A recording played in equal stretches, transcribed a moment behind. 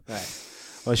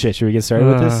Oh shit, should we get started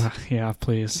with this? Yeah,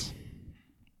 please.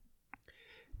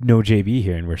 No JB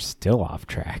here, and we're still off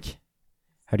track.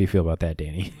 How do you feel about that,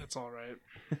 Danny? That's all right.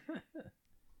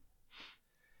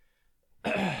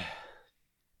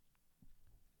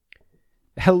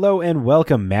 Hello and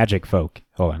welcome, magic folk.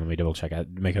 Hold on, let me double check.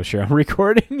 Make sure I'm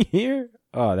recording here.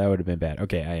 Oh, that would have been bad.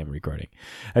 Okay, I am recording.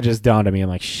 It just dawned on me. I'm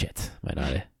like, shit, might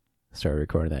not have started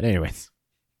recording that. Anyways,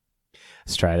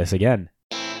 let's try this again.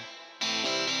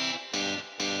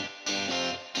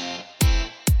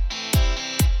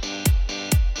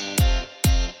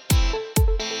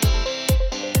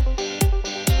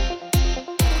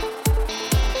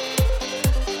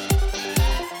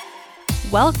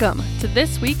 Welcome to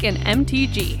This Week in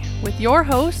MTG with your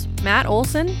hosts, Matt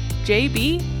Olson,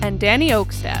 JB, and Danny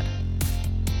Oakstad.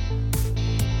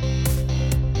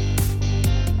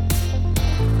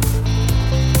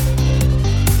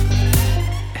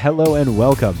 Hello and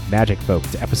welcome, magic folk,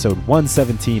 to episode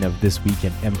 117 of This Week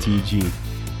in MTG,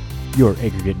 your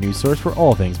aggregate news source for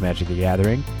all things Magic the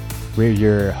Gathering. We're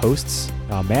your hosts,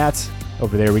 Matt.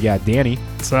 Over there we got Danny.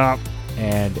 What's up?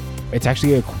 And it's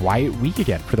actually a quiet week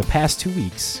again. For the past 2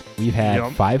 weeks, we've had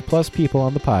 5+ people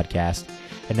on the podcast,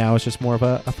 and now it's just more of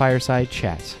a fireside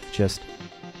chat. Just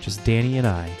Danny and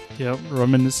I. Yep,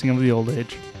 reminiscing of the old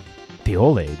age. The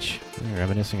old age. We're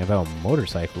reminiscing about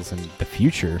motorcycles and the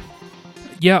future.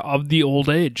 Yeah, of the old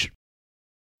age.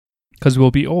 Because we'll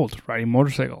be old riding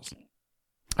motorcycles.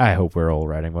 I hope we're all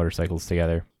riding motorcycles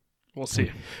together. We'll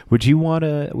see. Would you want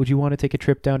to take a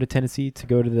trip down to Tennessee to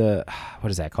go to the, what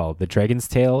is that called? The Dragon's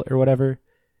Tail or whatever?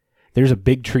 There's a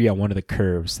big tree on one of the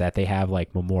curves that they have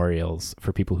like memorials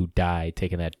for people who died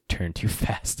taking that turn too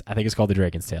fast. I think it's called the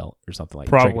Dragon's Tail or something like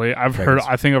that. Probably. I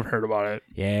think I've heard about it.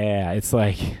 Yeah, it's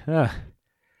like,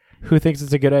 who thinks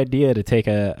it's a good idea to take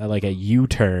a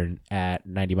U-turn at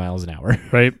 90 miles an hour?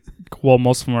 Right? Well,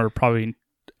 most of them are probably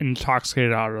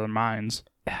intoxicated out of their minds.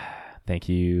 Thank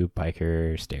you,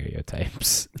 biker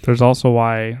stereotypes. There's also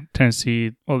why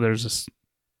Tennessee, there's this,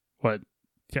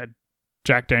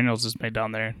 Jack Daniels is made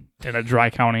down there in a dry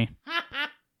county.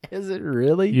 Is it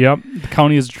really? Yep. The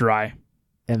county is dry.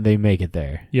 And they make it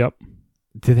there. Yep.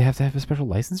 Do they have to have a special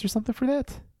license or something for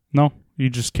that? No,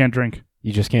 you just can't drink.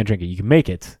 You just can't drink it. You can make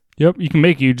it. Yep, you can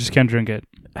make it, you just can't drink it.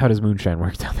 How does moonshine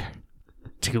work down there?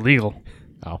 It's illegal.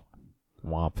 Oh.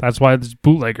 Womp. That's why there's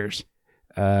bootleggers.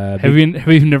 Have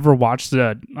you never watched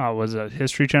was it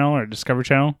History Channel or Discovery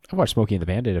Channel? I've watched Smokey and the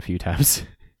Bandit a few times.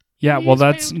 Yeah, well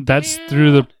that's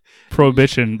through the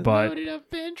Prohibition, but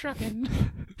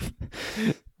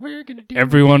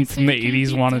everyone from the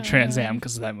 80s wanted Trans Am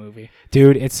because of that movie.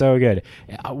 Dude, it's so good.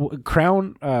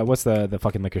 Crown, what's the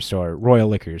fucking liquor store? Royal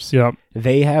Liquors. Yep.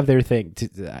 They have their thing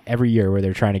every year where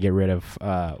they're trying to get rid of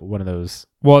one of those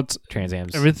Trans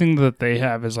Ams. Everything that they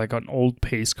have is like an old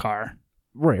pace car.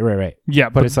 Right. Yeah,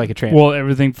 but it's like a Trans. Well,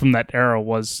 everything from that era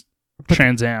was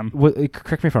Trans Am. Well,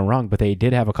 correct me if I'm wrong, but they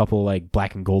did have a couple like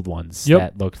black and gold ones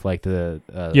that looked like the.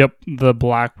 The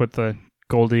black with the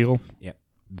gold eagle. Yep,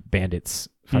 Bandits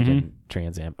fucking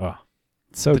Trans Am. Oh,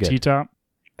 so good. The T-top.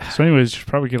 So, anyways, you should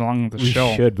probably get along with the show.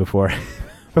 We should before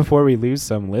we lose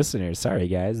some listeners. Sorry,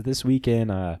 guys. This week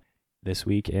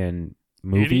in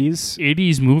movies,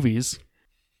 80s movies.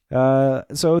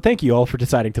 So thank you all for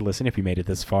deciding to listen. If you made it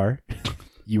this far,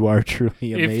 you are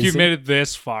truly amazing. If you made it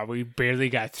this far, we barely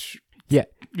got through. Yeah.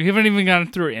 We haven't even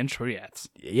gotten through our intro yet.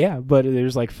 Yeah, but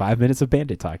there's like 5 minutes of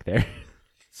Bandit talk there.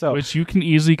 So, which you can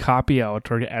easily copy out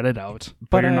or edit out,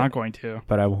 but you're not going to.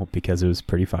 But I won't, because it was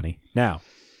pretty funny. Now,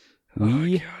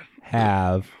 we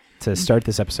have to start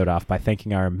this episode off by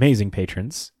thanking our amazing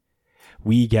patrons.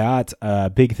 We got a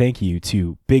big thank you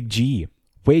to Big G,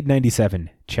 Wade97,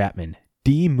 Chapman,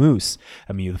 D Moose,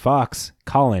 Amew the Fox,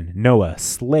 Colin, Noah,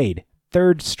 Slade,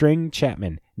 Third String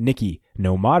Chapman, Nikki,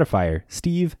 No Modifier,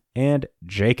 Steve, and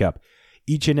Jacob.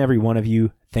 Each and every one of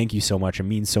you, thank you so much. It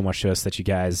means so much to us that you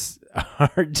guys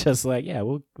are just like, yeah,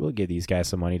 we'll give these guys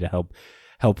some money to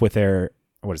help with their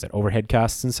overhead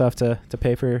costs and stuff to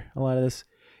pay for a lot of this.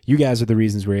 You guys are the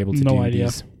reasons we're able to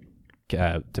these,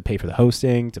 to pay for the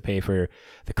hosting, to pay for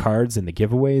the cards and the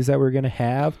giveaways that we're gonna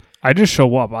have. I just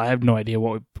show up. I have no idea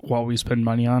what we spend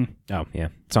money on. Oh yeah,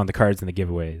 it's on the cards and the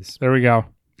giveaways. There we go.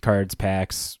 Cards,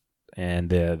 packs, and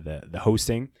the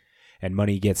hosting. And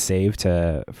money gets saved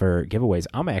for giveaways.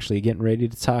 I'm actually getting ready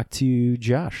to talk to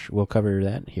Josh. We'll cover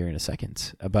that here in a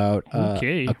second about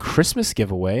a Christmas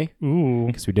giveaway. Ooh,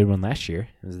 because we did one last year.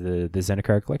 It was the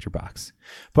Zendikar collector box.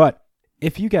 But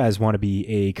if you guys want to be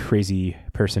a crazy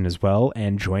person as well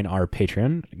and join our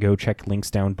Patreon, go check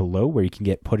links down below where you can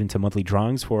get put into monthly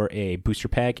drawings for a booster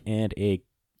pack and a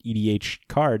EDH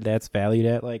card that's valued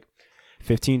at like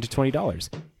 $15 to $20.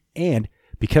 And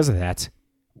because of that,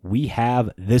 we have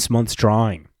this month's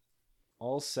drawing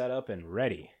all set up and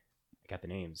ready.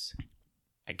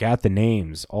 I got the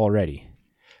names already.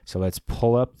 So let's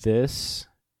pull up this.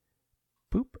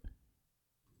 Boop.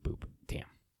 Boop. Damn.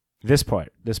 This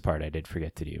part I did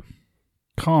forget to do.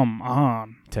 Come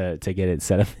on. To get it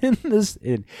set up in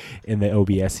the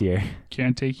OBS here.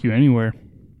 Can't take you anywhere.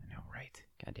 I know, right?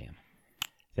 Goddamn.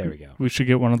 There we go. We should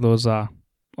get one of those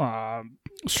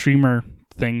streamer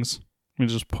things. We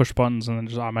just push buttons and then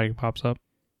just automatically pops up.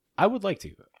 I would like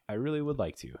to. I really would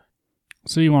like to.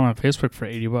 So you want on Facebook for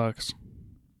 $80?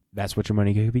 That's what your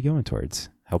money could be going towards.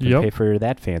 Helping pay for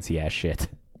that fancy ass shit.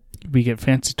 We get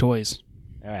fancy toys.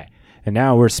 All right. And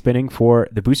now we're spinning for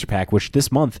the booster pack, which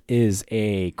this month is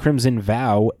a Crimson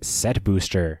Vow set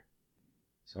booster.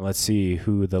 So let's see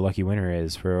who the lucky winner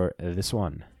is for this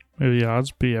one. May the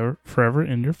odds be forever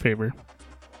in your favor.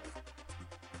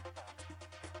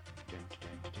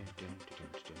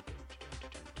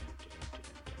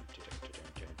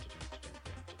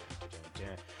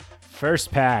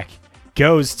 First pack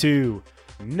goes to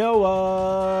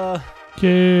Noah.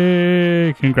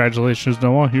 Yay! Congratulations,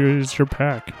 Noah. Here is your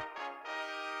pack.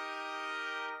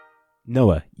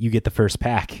 Noah, you get the first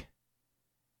pack.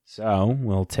 So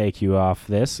we'll take you off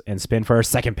this and spin for our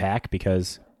second pack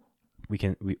because we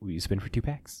spin for 2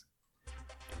 packs.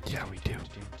 Yeah, we do.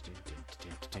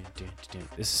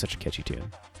 This is such a catchy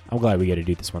tune. I'm glad we get to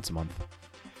do this once a month.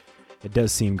 It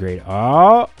does seem great.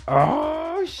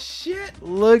 Oh shit!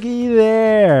 Looky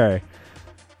there.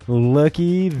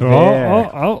 Looky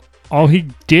there. Oh, he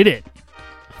did it.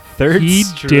 Third he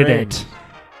string. Did it.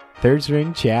 Third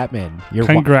string Chapman.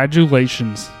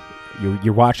 Congratulations.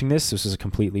 You're watching this. This is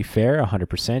completely fair.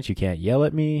 100%. You can't yell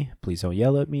at me. Please don't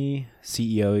yell at me.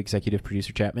 CEO, executive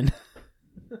producer Chapman.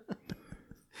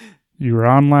 You were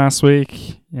on last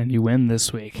week, and you win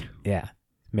this week. Yeah.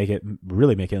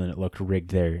 Really making it look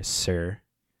rigged there, sir.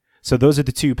 So those are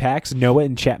the 2 packs. Noah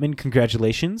and Chapman,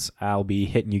 congratulations. I'll be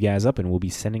hitting you guys up, and we'll be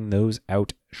sending those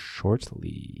out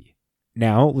shortly.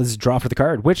 Now, let's draw for the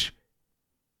card, which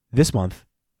this month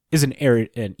is an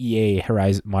EA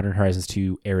Modern Horizons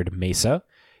 2 Arid Mesa.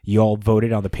 You all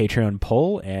voted on the Patreon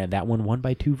poll, and that one won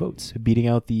by 2 votes, beating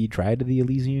out the Dryad of the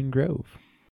Elysian Grove.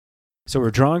 So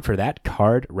we're drawing for that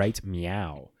card right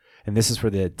meow. And this is for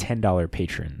the $10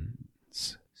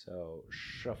 patrons. So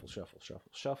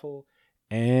shuffle,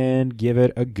 and give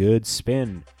it a good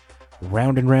spin.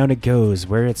 Round and round it goes.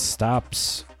 Where it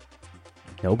stops,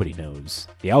 nobody knows.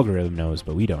 The algorithm knows,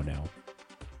 but we don't know.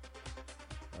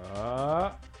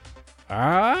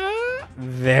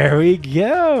 There we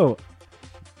go.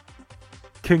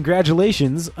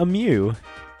 Congratulations, a Mew.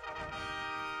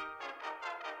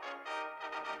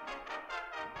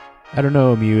 I don't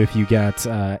know, Mew, if you got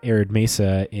Arid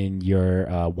Mesa in your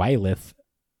Wylith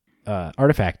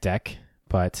artifact deck,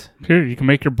 but... Here, you can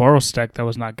make your Boros deck that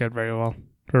was not good very well.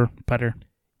 Or better.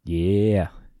 Yeah.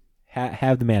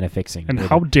 Have the mana fixing. And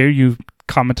how dare you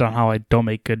comment on how I don't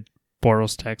make good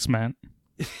Boros decks, man?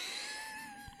 It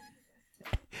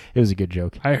was a good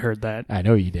joke. I heard that. I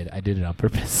know you did. I did it on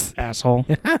purpose. Asshole.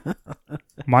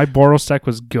 My Boros deck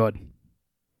was good.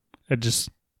 It just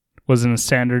was in a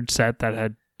standard set that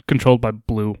had controlled by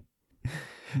blue.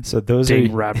 So those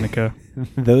Dang are Ravnica.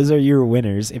 Those are your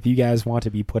winners. If you guys want to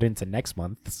be put into next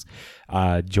month's,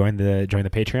 join the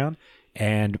Patreon,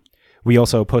 and we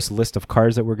also post a list of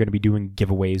cards that we're going to be doing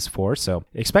giveaways for. So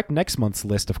expect next month's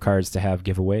list of cards to have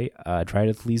giveaway. Dryad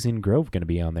of the Elysian Grove going to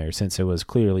be on there since it was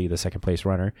clearly the second place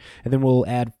runner, and then we'll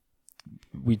add.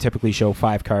 We typically show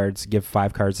 5 cards, give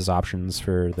 5 cards as options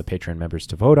for the Patreon members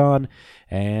to vote on,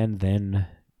 and then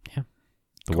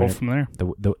Go from there.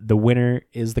 The winner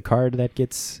is the card that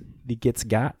gets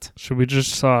got. Should we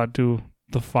just do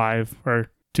the 5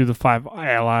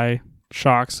 ally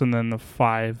shocks and then the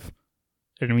 5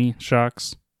 enemy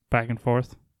shocks back and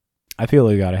forth? I feel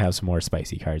we got to have some more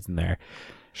spicy cards in there.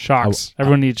 Shocks.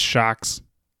 Everyone needs shocks.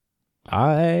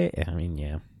 I mean,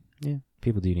 yeah.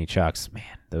 People do need shocks. Man,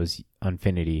 those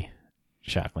Unfinity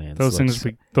Shocklands. Those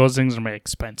things are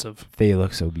expensive. They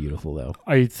look so beautiful, though.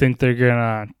 I think they're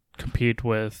gonna compete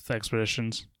with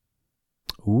Expeditions.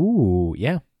 Ooh,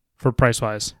 yeah. For price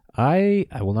wise, I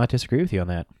will not disagree with you on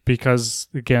that because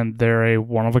again, they're a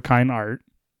one of a kind art.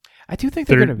 I do think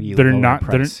they're going to be. They're lower not.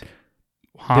 Price.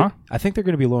 I think they're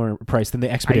going to be lower price than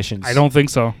the Expeditions. I don't think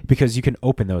so because you can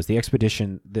open those. The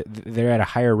Expedition, they're at a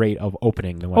higher rate of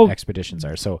opening than what Expeditions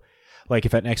are. So, like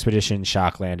if an Expedition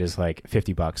Shockland is like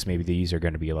 $50, maybe these are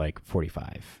going to be like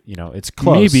 45. You know, it's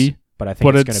close. Maybe, but I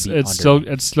think it's going to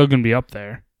be. It's still going to be up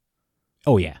there.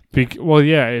 Oh yeah.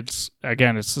 It's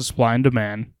the supply and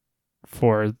demand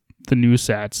for the new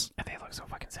sets. And they look so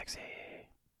fucking sexy.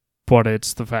 but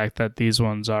it's the fact that these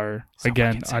ones are, So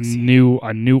again, fucking a sexy.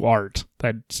 new art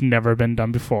that's never been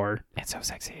done before. It's so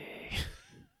sexy.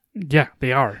 Yeah,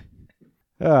 they are.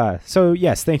 So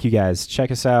yes, thank you guys. Check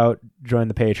us out. Join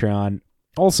the Patreon.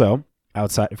 Also,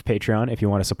 outside of Patreon, if you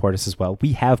want to support us as well,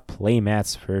 we have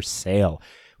playmats for sale.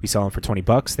 We sell them for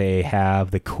 $20. They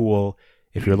have the cool,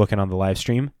 if you're looking on the live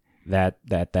stream, that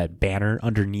banner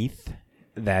underneath.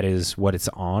 That is what it's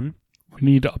on. We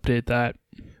need to update that.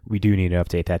 We do need to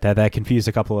update that. That confused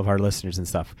a couple of our listeners and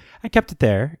stuff. I kept it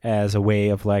there as a way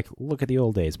of like, look at the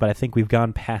old days, but I think we've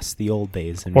gone past the old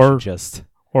days and we Or- should just.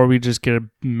 Or we just get a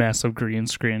massive green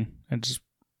screen and just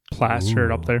plaster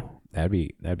it up there. That'd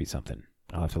be something.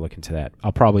 I'll have to look into that.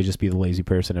 I'll probably just be the lazy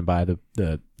person and buy the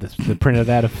print of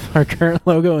that of our current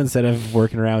logo instead of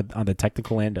working around on the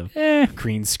technical end of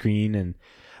green screen and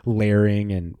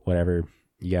layering and whatever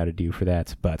you got to do for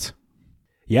that. But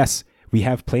yes, we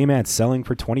have playmats selling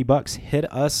for $20. Hit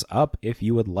us up if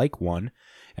you would like one.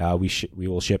 We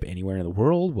will ship anywhere in the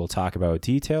world. We'll talk about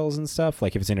details and stuff.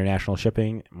 Like if it's international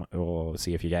shipping, we'll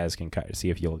see if you guys can see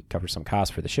if you'll cover some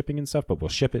costs for the shipping and stuff. But we'll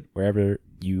ship it wherever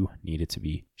you need it to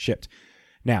be shipped.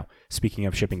 Now, speaking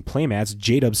of shipping playmats,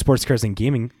 J-Dub Sports Cars and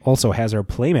Gaming also has our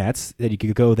playmats that you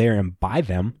could go there and buy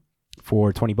them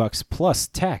for $20 plus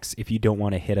tax if you don't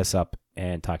want to hit us up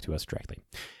and talk to us directly.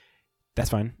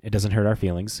 That's fine. It doesn't hurt our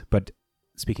feelings. But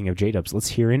speaking of J-Dubs, let's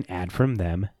hear an ad from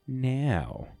them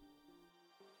now.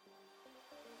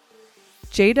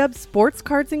 J-Dub Sports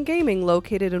Cards and Gaming,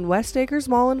 located in West Acres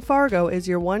Mall in Fargo, is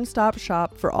your one-stop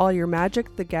shop for all your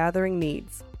Magic the Gathering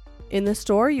needs. In the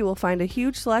store, you will find a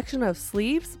huge selection of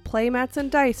sleeves, playmats, and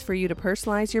dice for you to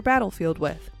personalize your battlefield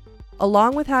with.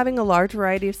 Along with having a large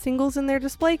variety of singles in their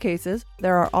display cases,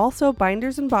 there are also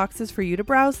binders and boxes for you to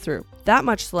browse through. That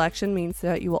much selection means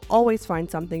that you will always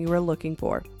find something you are looking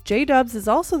for. J-Dubs is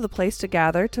also the place to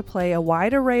gather to play a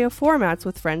wide array of formats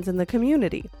with friends in the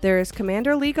community. There is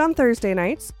Commander League on Thursday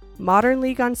nights, Modern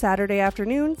League on Saturday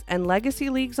afternoons, and Legacy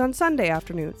Leagues on Sunday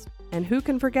afternoons. And who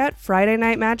can forget Friday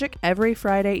Night Magic every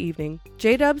Friday evening?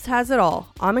 J-Dubs has it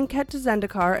all, Amonkhet to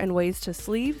Zendikar, and ways to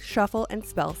sleeve, shuffle, and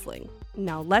spell sling.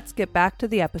 Now let's get back to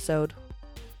the episode.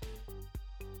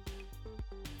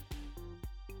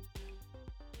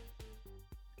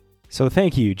 So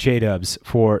thank you, J-Dubs,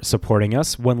 for supporting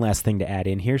us. One last thing to add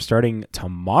in here. Starting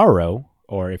tomorrow,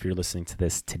 or if you're listening to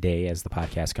this today as the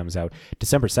podcast comes out,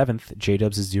 December 7th,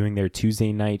 J-Dubs is doing their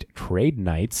Tuesday night trade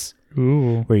nights.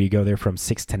 Ooh. Where you go there from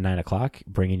 6 to 9 o'clock,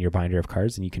 bring in your binder of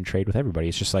cards, and you can trade with everybody.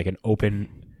 It's just like an open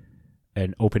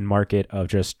market of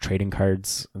just trading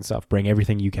cards and stuff. Bring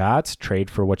everything you got, trade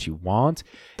for what you want.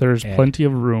 There's plenty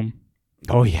of room.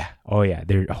 Oh yeah.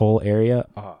 Their whole area.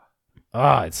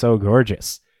 It's so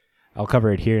gorgeous. I'll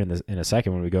cover it here in a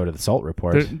second when we go to the Salt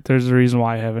Report. There's a reason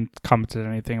why I haven't commented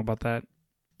anything about that,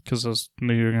 because I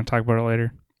knew you were going to talk about it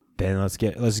later. Then let's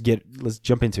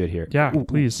jump into it here. Yeah,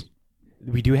 please.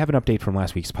 We do have an update from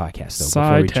last week's podcast, though.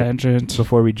 Side tangent.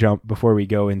 Before we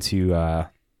go into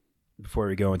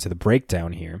the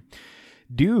breakdown here,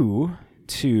 due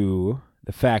to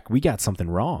the fact we got something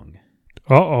wrong.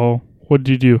 Uh-oh. What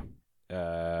did you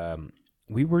do?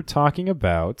 We were talking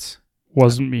about.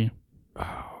 Wasn't me.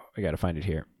 Oh, I got to find it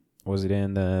here. Was it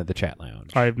in the chat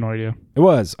lounge? I have no idea. It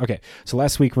was. Okay. So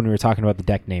last week when we were talking about the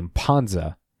deck name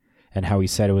Ponza and how he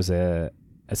said it was a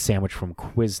sandwich from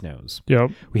Quiznos.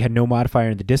 Yep. We had no modifier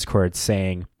in the Discord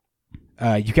saying,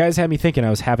 you guys had me thinking I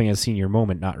was having a senior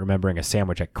moment not remembering a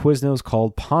sandwich at Quiznos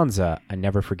called Ponza. I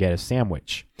never forget a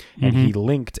sandwich. And he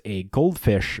linked a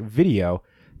Goldfish video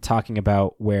talking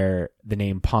about where the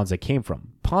name Ponza came from.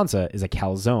 Ponza is a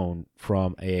calzone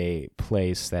from a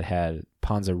place that had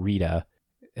Ponza Rita,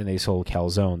 and they sold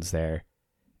calzones there.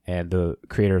 And the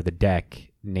creator of the deck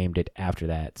named it after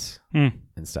that and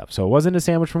stuff. So it wasn't a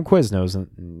sandwich from Quiznos, and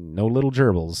no little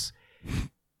gerbils.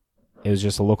 It was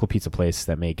just a local pizza place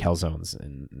that made calzones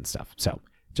and stuff. So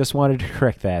just wanted to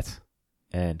correct that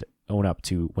and own up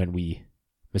to when we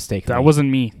mistakenly. That wasn't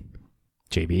me.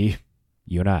 JB,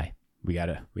 you and I, we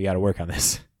gotta work on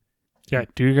this. Yeah,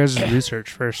 do you guys' research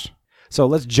first. So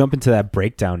let's jump into that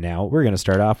breakdown now. We're going to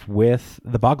start off with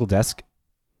the Boggle Desk,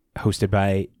 hosted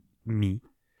by me.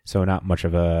 So not much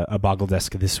of a Boggle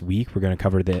Desk this week. We're going to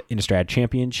cover the Innistrad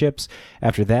Championships.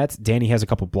 After that, Danny has a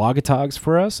couple blogatogs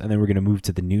for us, and then we're going to move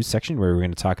to the news section where we're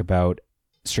going to talk about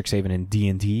Strixhaven and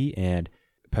D&D and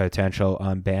potential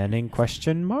unbanning ?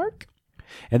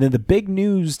 And then the big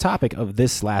news topic of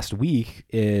this last week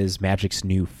is Magic's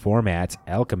new format,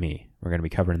 Alchemy. We're going to be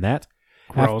covering that.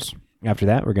 Gross. After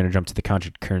that, we're going to jump to the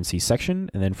Conjured Currency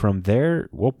section, and then from there,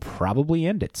 we'll probably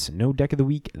end it. No deck of the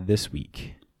week this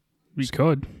week. We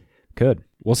could.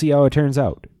 We'll see how it turns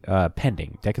out.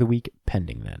 pending. Deck of the week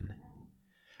pending then.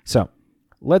 So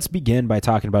let's begin by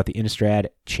talking about the Innistrad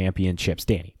Championships.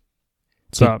 Danny,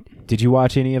 What's up? did you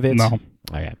watch any of it? No.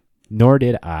 Okay. Nor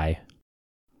did I.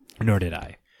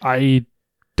 I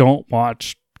don't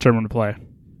watch tournament play.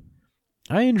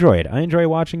 I enjoy it. I enjoy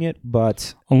watching it,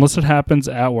 but Unless it happens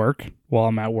at work, while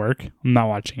I'm at work, I'm not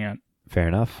watching it. fair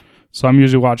enough. So I'm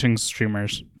usually watching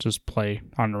streamers just play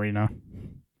on Arena.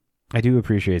 I do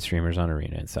appreciate streamers on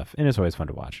Arena and stuff, and it's always fun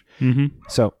to watch. Mm-hmm.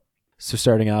 So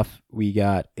starting off, we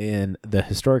got in the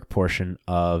historic portion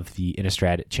of the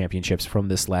Innistrad Championships from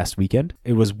this last weekend.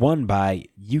 It was won by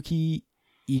Yuki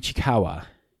Ichikawa,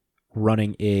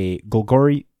 running a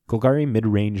Golgari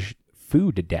mid-range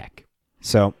food deck.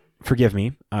 So, forgive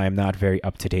me, I'm not very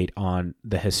up-to-date on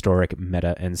the historic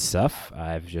meta and stuff.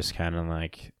 I've just kind of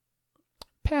like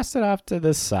passed it off to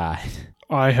the side.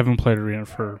 I haven't played Arena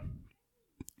for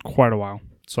quite a while,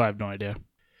 so I have no idea.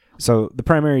 So the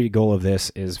primary goal of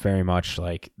this is very much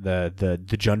like the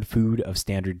Jund food of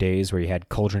standard days, where you had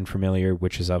Cauldron Familiar,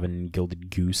 Witch's Oven,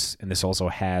 Gilded Goose, and this also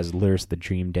has Lurrus the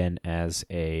Dream Den as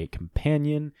a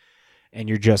companion, and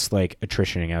you're just like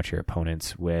attritioning out your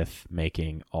opponents with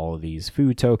making all of these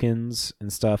food tokens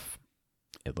and stuff.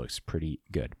 It looks pretty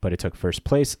good, but it took first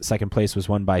place. Second place was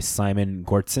won by Simon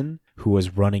Gortzen, who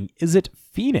was running Izzet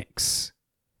Phoenix.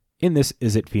 In this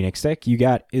Izzet Phoenix deck, you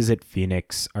got Izzet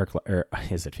Phoenix,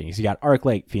 you got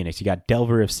Arclight Phoenix, you got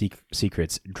Delver of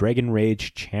Secrets, Dragon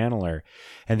Rage Channeler,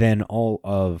 and then all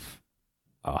of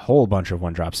a whole bunch of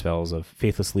one-drop spells of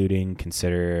Faithless Looting,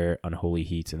 Consider, Unholy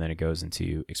Heat, and then it goes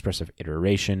into Expressive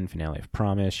Iteration, Finale of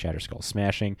Promise, Shatterskull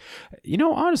Smashing. You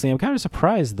know, honestly, I'm kind of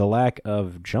surprised the lack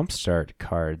of Jumpstart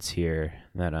cards here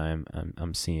that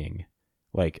I'm seeing,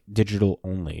 like digital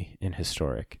only in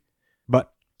Historic.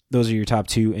 But those are your top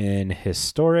two in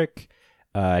Historic.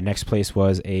 Next place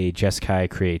was a Jeskai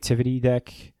Creativity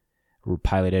deck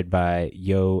piloted by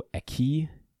Yo Aki.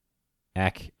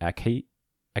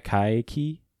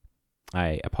 Akaiki.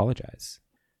 I apologize.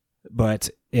 But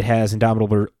it has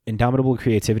Indomitable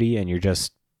Creativity, and you're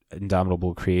just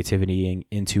Indomitable Creativity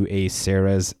into a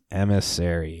Sarah's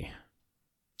Emissary.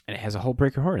 And it has a whole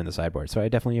Breaker Horn in the sideboard, so I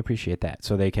definitely appreciate that.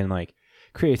 So they can like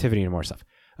creativity and more stuff.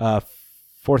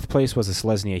 Fourth place was a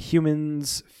Selesnya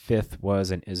Humans. Fifth was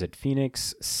an Izzet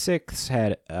Phoenix. Sixth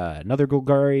had another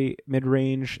Golgari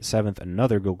mid-range. Seventh,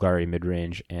 another Golgari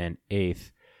mid-range. And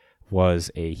eighth was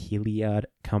a Heliod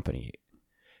Company.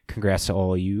 Congrats to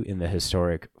all of you in the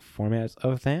historic format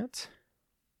of that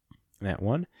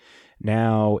one.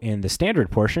 Now, in the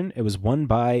standard portion, it was won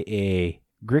by a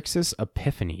Grixis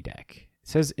Epiphany deck. It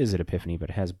says Izzet Epiphany, but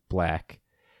it has black.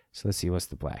 So let's see, what's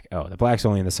the black? Oh, the black's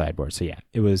only in the sideboard. So yeah,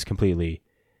 it was completely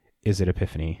Izzet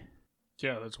Epiphany.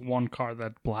 Yeah, there's one card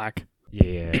that's black.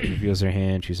 Yeah, reveals their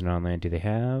hand, choose an online. Do they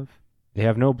have? They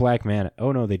have no black mana.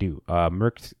 Oh no, they do.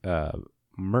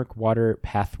 Murkwater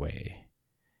Pathway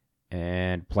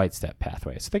and Blightstep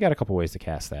Pathway. So they got a couple ways to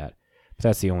cast that. But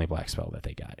that's the only black spell that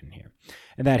they got in here.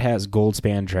 And that has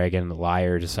Goldspan Dragon,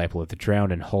 Liar, Disciple of the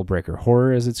Drowned, and Hullbreaker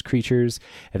Horror as its creatures.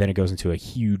 And then it goes into a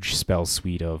huge spell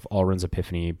suite of Alrund's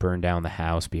Epiphany, Burn Down the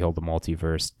House, Behold the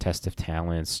Multiverse, Test of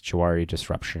Talents, Jawari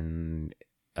Disruption,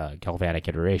 Galvanic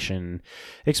Iteration,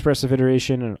 Expressive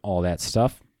Iteration, and all that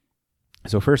stuff.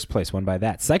 So first place won by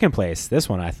that. Second place, this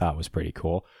one I thought was pretty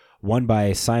cool, won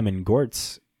by Simon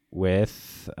Gortz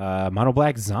with Mono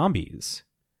Black Zombies.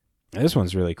 This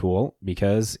one's really cool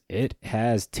because it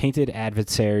has Tainted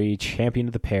Adversary, Champion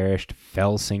of the Perished,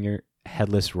 Fellsinger,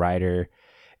 Headless Rider,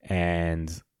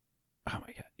 and oh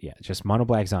my god, yeah, just Mono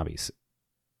Black Zombies.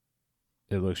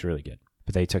 It looks really good.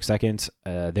 But they took second.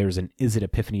 There was an Izzet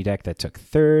Epiphany deck that took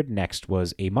third. Next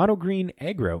was a Mono Green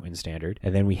Aggro in Standard.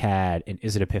 And then we had an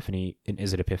Izzet Epiphany, an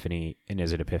Izzet Epiphany, an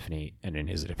Izzet Epiphany, and an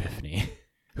Izzet Epiphany.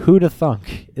 Who'da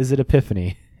thunk Izzet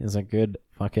Epiphany is a good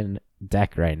fucking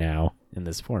deck right now in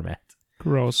this format.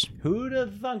 Gross.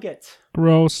 Who'da thunk it?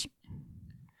 Gross.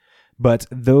 But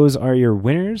those are your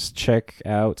winners. Check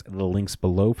out the links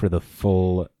below for the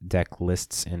full deck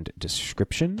lists and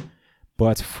description.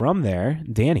 But from there,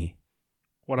 Danny.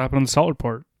 What happened on the Salt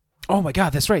Report? Oh my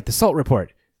god, that's right, the Salt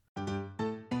Report.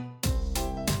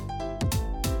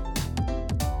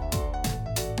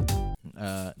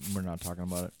 We're not talking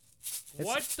about it.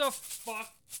 What the fuck?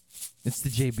 It's the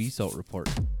JB Salt Report.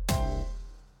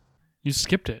 You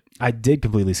skipped it. I did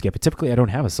completely skip it. Typically, I don't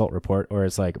have a Salt Report, or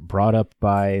it's like brought up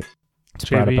by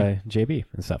JB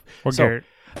and stuff. Or so, Garrett.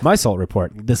 My Salt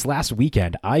Report. This last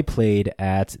weekend, I played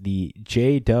at the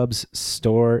J-Dubs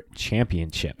Store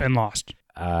Championship. And lost.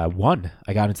 won.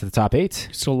 I got into the top 8.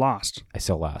 You still lost. I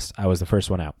still lost. I was the first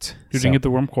one out. You didn't get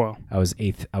the worm coil. I was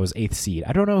eighth seed.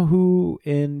 I don't know who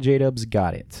in J-Dubs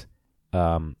got it.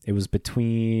 It was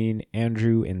between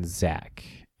Andrew and Zach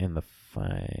in the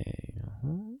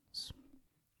finals.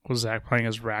 Was Zach playing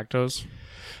as Rakdos?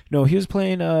 No, he was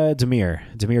playing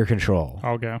Demir Control.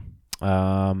 Okay.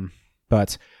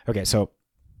 But okay, so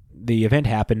the event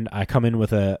happened. I come in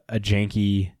with a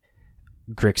janky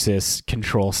Grixis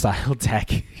control style deck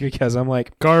because I'm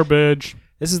like, garbage.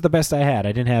 This is the best I had.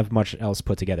 I didn't have much else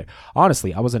put together.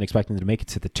 Honestly, I wasn't expecting to make it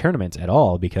to the tournament at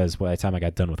all because by the time I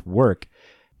got done with work,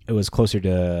 it was closer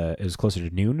to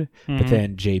noon. Mm-hmm. But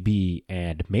then JB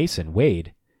and Mason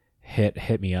Wade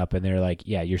hit me up and they're like,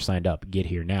 "Yeah, you're signed up. Get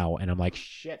here now." And I'm like,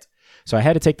 "Shit." So I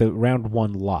had to take the round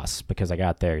 1 loss because I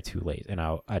got there too late and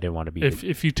I didn't want to be.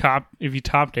 If you topped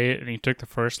 8 and you took the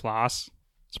first loss,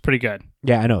 it's pretty good.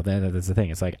 Yeah, I know. That's the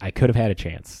thing. It's like I could have had a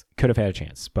chance.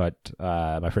 But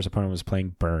my first opponent was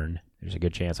playing Burn. There's a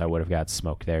good chance I would have got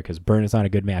smoked there because Burn is not a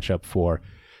good matchup for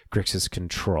Grixis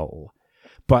Control.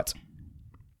 But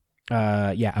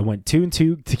I went 2-2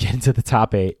 to get into the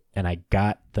top 8, and I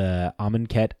got the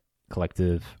Amonkhet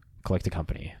Collective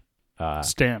Company.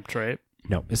 Stamped, right?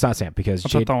 No, it's not stamped because I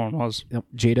thought that one was. No,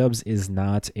 J-Dubs is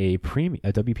not a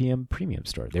WPM premium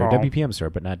store. They're a WPM store,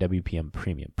 but not WPM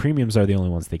premium. Premiums are the only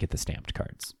ones that get the stamped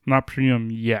cards. Not premium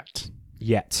yet.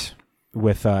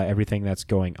 With everything that's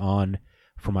going on,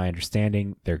 from my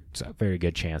understanding, there's a very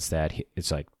good chance that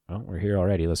it's like, oh, we're here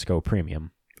already. Let's go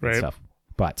premium and stuff.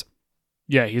 But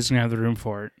yeah, he's going to have the room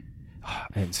for it.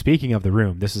 And speaking of the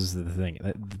room, this is the thing.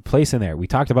 The place in there, we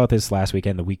talked about this last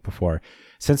weekend, the week before.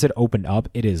 Since it opened up,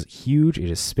 it is huge.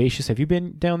 It is spacious. Have you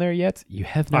been down there yet? You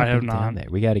have not been down there.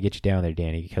 We got to get you down there,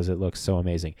 Danny, because it looks so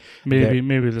amazing.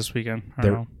 Maybe this weekend. I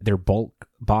don't know. Their bulk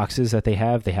boxes that they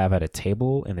have at a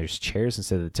table, and there's chairs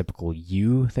instead of the typical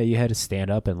U that you had to stand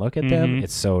up and look at them.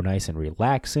 It's so nice and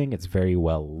relaxing. It's very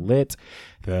well lit.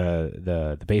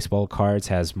 The baseball cards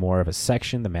has more of a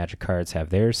section. The Magic cards have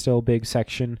their still big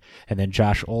section. And then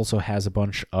Josh also has a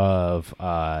bunch of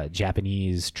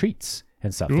Japanese treats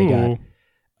and stuff. Ooh. They got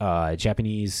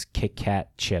Japanese Kit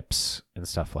Kat chips and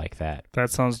stuff like that. That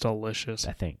sounds delicious.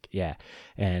 I think, yeah.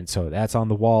 And so that's on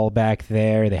the wall back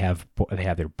there. They have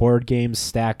their board games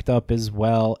stacked up as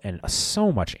well, and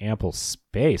so much ample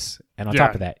space. And on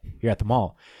top of that, you're at the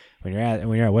mall. When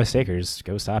you're at West Acres,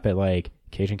 go stop at like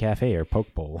Cajun Cafe or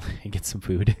Poke Bowl and get some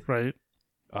food. Right.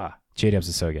 J-Dubs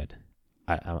is so good.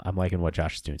 I'm liking what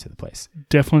Josh is doing to the place.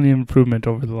 Definitely an improvement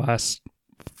over the last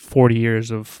 40 years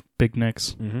of Big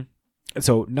Nicks. Mm-hmm.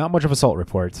 So not much of a salt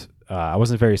report. I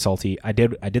wasn't very salty. I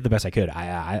did the best I could.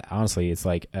 I honestly, it's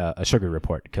like a sugar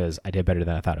report because I did better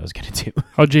than I thought I was going to do.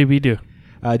 How'd JB do?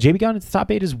 JB got into the top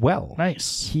 8 as well.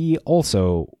 Nice. He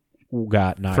also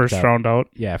got knocked out. First round out?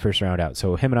 Yeah, first round out.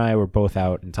 So him and I were both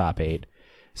out in top 8.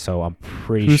 So I'm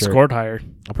pretty sure. Who scored higher?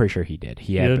 I'm pretty sure he did.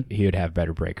 He would have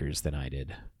better breakers than I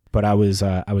did. But I was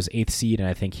 8th seed, and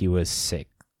I think he was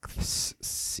 6th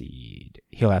seed.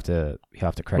 He'll have to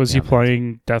correct. Was he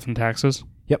playing Death and Taxes?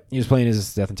 Yep, he was playing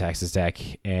his Death and Taxes deck,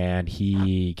 and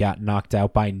he got knocked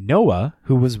out by Noah,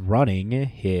 who was running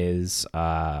his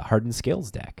Hardened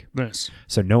Scales deck. Nice.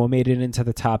 So Noah made it into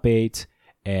the top 8,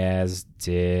 as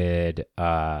did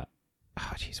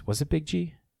was it Big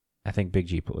G? I think Big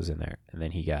G was in there, and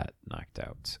then he got knocked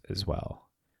out as well.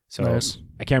 So nice.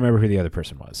 I can't remember who the other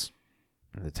person was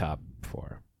in the top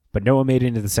 4. But Noah made it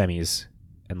into the semis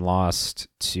and lost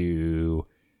to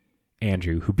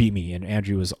Andrew, who beat me. And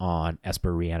Andrew was on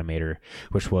Esper Reanimator,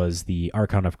 which was the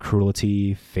Archon of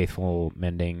Cruelty, Faithful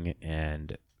Mending,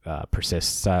 and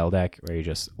Persist style deck, where you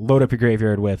just load up your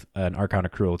graveyard with an Archon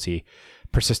of Cruelty,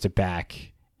 persist it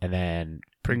back, and then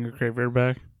bring your graveyard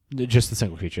back. Just the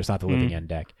single creature. It's not the living end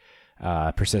deck.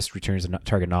 Persist returns a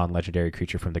target non-legendary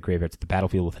creature from the graveyard to the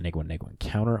battlefield with a -1/-1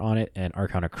 counter on it. And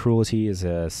Archon of Cruelty is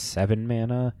a 7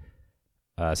 mana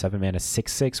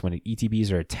 6/6. When it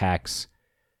ETBs or attacks,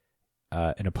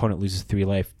 an opponent loses 3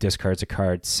 life, discards a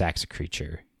card, sacks a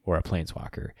creature or a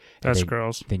planeswalker. That's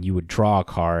gross. Then you would draw a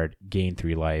card, gain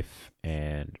 3 life,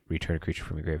 and return a creature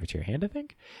from your graveyard to your hand, I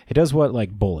think. It does what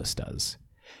like Bolas does.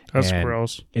 That's and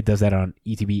gross. It does that on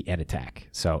ETB and attack.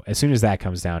 So as soon as that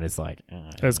comes down, it's like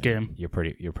that's game. You're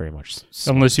pretty much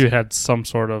unless you had some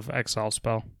sort of exile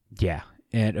spell. Yeah,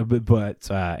 and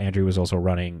but Andrew was also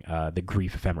running the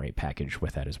Grief Ephemerate package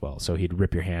with that as well. So he'd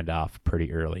rip your hand off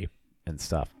pretty early and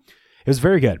stuff. It was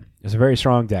very good. It was a very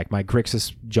strong deck. My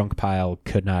Grixis junk pile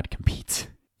could not compete.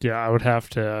 Yeah, I would have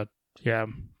to. Yeah,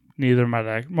 neither my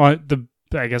deck.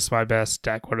 I guess my best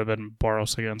deck would have been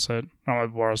Boros against it. Not my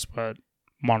Boros, but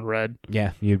mono red.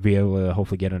 Yeah, you'd be able to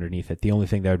hopefully get underneath it. The only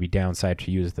thing that would be downside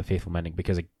to use is the Faithful Mending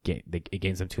because it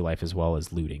gains them 2 life as well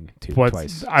as looting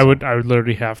twice. I would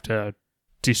literally have to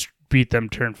beat them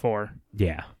turn 4.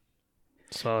 Yeah.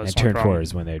 So And that's turn no 4 problem.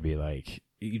 is when they'd be like...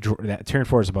 turn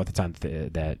 4 is about the time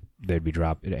that they'd be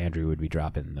Andrew would be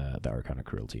dropping the Archon of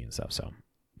Cruelty and stuff. So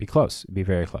be close. Be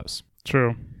very close.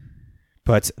 True.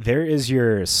 But there is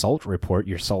your salt report,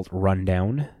 your salt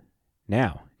rundown.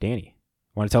 Now, Danny,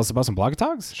 want to tell us about some blog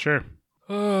talks? Sure.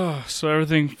 So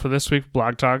everything for this week,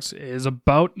 Blog Talks, is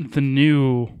about the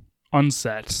new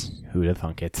Unset, Who'd have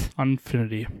thunk it?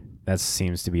 Unfinity. That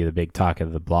seems to be the big talk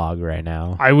of the blog right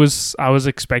now. I was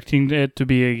expecting it to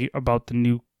be about the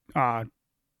new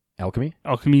Alchemy?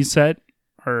 Alchemy set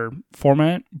or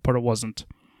format, but it wasn't.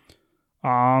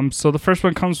 So the first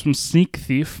one comes from Sneak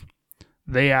Thief.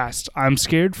 They asked, I'm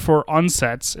scared for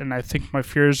unsets, and I think my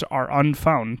fears are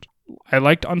unfound. I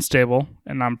liked Unstable,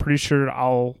 and I'm pretty sure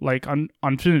I'll like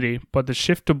Unfinity, but the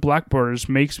shift to black borders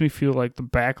makes me feel like the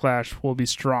backlash will be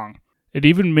strong. It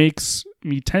even makes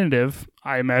me tentative.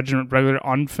 I imagine regular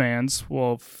unfans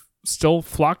will still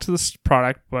flock to this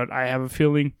product, but I have a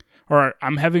feeling, or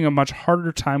I'm having a much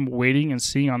harder time waiting and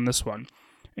seeing on this one.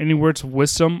 Any words of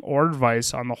wisdom or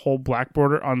advice on the whole black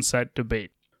border unset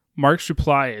debate? Mark's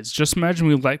reply is, just imagine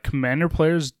we let Commander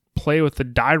players play with the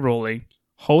die rolling,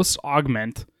 host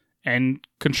augment, and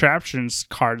contraptions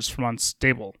cards from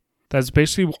Unstable. That's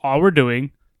basically all we're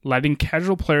doing, letting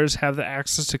casual players have the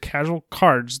access to casual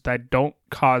cards that don't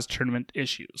cause tournament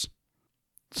issues.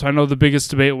 So I know the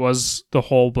biggest debate was the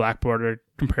whole black border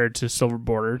compared to silver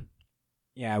border.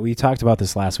 Yeah, we talked about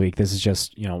this last week. This is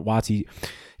just, WotC,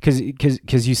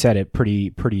 because you said it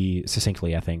pretty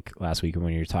succinctly, I think, last week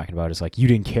when you were talking about it. It's like you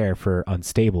didn't care for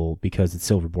Unstable because it's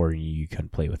silver border and you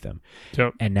couldn't play with them.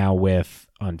 Yep. And now with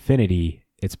Unfinity,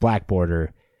 it's black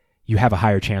border. You have a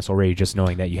higher chance already just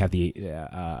knowing that you have the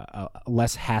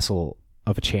less hassle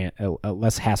of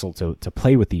less hassle to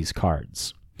play with these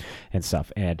cards and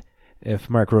stuff. And if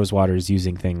Mark Rosewater is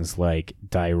using things like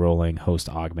die rolling, host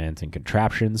augment, and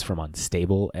contraptions from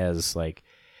Unstable as like,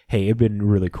 hey, it'd been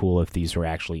really cool if these were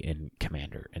actually in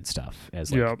Commander and stuff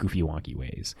as like goofy wonky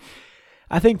ways.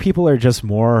 I think people are just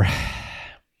more,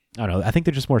 I don't know. I think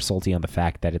they're just more salty on the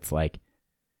fact that it's like,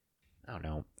 I don't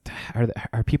know.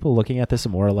 Are people looking at this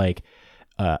more like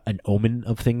an omen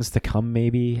of things to come?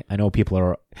 Maybe. I know people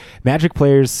are Magic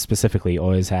players specifically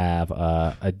always have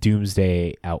a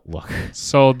doomsday outlook.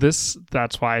 So that's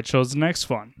why I chose the next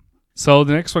one. So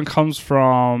the next one comes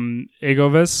from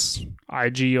Igovis,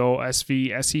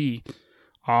 Igosvse.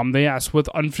 They asked, with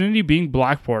Unfinity being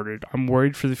black bordered, I'm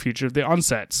worried for the future of the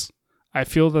unsets. I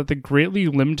feel that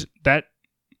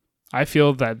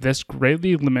this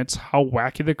greatly limits how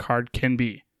wacky the card can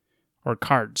be, or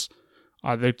cards.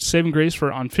 The saving grace for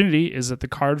Unfinity is that the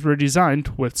cards were designed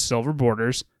with silver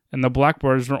borders, and the black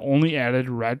borders were only added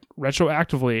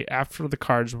retroactively after the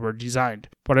cards were designed.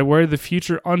 But I worry the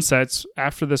future unsets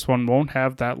after this one won't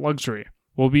have that luxury.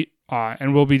 Will be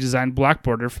designed black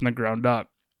border from the ground up.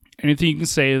 Anything you can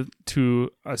say to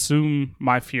assume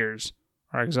my fears,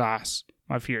 or exhaust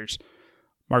my fears?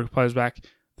 Mark replies back,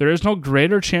 there is no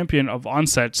greater champion of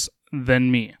unsets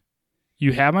than me.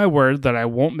 You have my word that I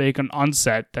won't make an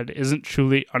unset that isn't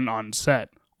truly an unset.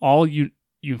 All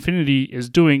Unfinity is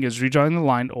doing is redrawing the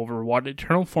line over what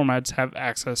Eternal formats have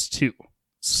access to.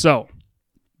 So,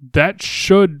 that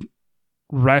should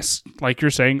rest, like you're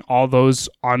saying, all those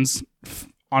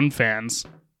unfans.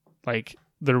 Like,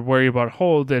 they're worried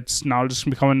about, that's now just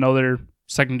going to become another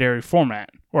secondary format.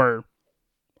 Or,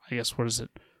 I guess, what is it?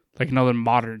 Like another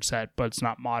modern set, but it's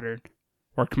not modern.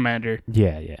 Or Commander.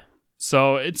 Yeah.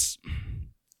 So it's,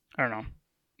 I don't know.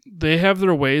 They have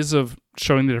their ways of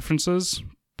showing the differences,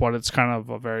 but it's kind of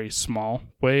a very small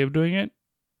way of doing it,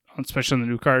 especially on the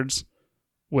new cards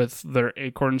with their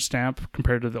acorn stamp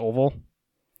compared to the oval.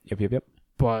 Yep.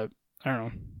 But I don't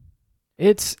know.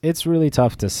 It's really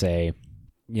tough to say,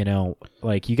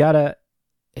 like you gotta.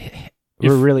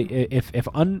 If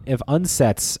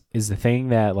unsets is the thing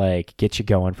that like gets you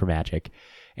going for Magic,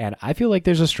 and I feel like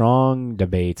there's a strong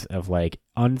debate of like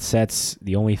unsets.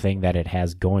 The only thing that it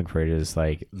has going for it is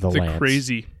like the lands.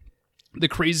 The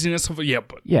craziness of it.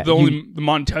 But yeah, the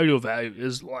monetary value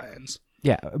is lands.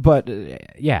 Yeah, but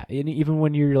and even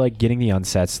when you're like getting the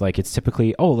unsets, like it's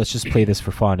typically, let's just play this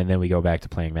for fun, and then we go back to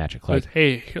playing Magic. Like,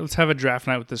 hey, let's have a draft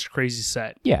night with this crazy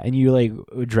set. Yeah, and you like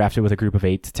draft it with a group of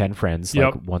 8 to 10 friends,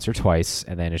 like once or twice,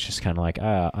 and then it's just kind of like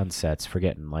unsets,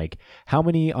 forgetting like how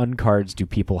many uncards do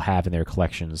people have in their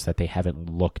collections that they haven't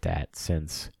looked at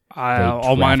since?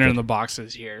 All mine are in the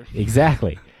boxes here.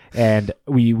 Exactly, and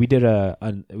we did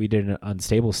an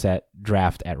Unstable set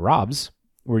draft at Rob's.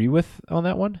 Were you with on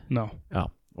that one? No.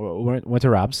 Oh, went to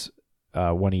Rob's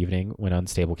one evening when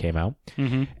Unstable came out,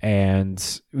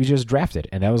 and we just drafted.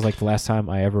 And that was like the last time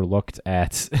I ever looked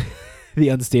at the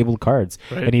Unstable cards.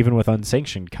 Right. And even with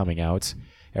Unsanctioned coming out,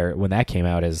 or when that came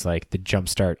out as like the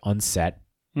Jumpstart Unset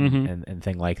and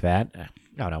thing like that, I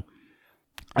don't know.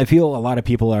 I feel a lot of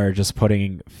people are just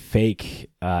putting fake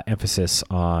emphasis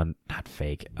on, not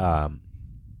fake. I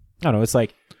don't know. It's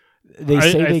like they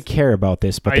say they care about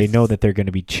this, but they know that they're going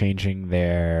to be changing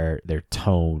their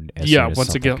tone. As soon as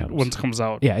once it comes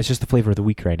out. Yeah, it's just the flavor of the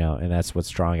week right now, and that's what's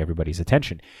drawing everybody's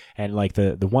attention. And like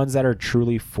the ones that are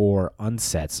truly for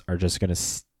unsets are just going to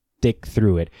stick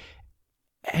through it.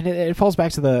 And it falls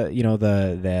back to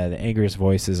the angriest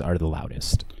voices are the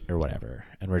loudest or whatever,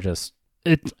 and we're just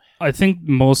I think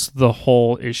most of the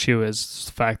whole issue is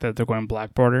the fact that they're going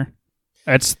black border.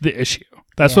 That's the issue.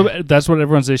 That's what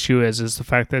everyone's issue is the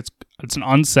fact that it's an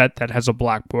unset that has a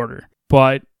black border.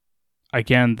 But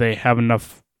again,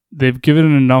 they've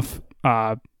given enough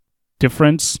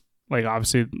difference. Like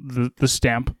obviously the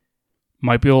stamp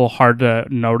might be a little hard to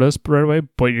notice right away,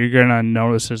 but you're gonna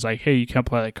notice is like, hey, you can't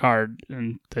play that card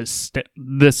in this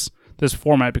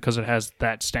format because it has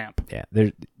that stamp.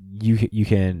 Yeah, you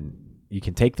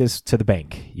can take this to the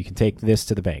bank. You can take this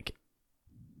to the bank.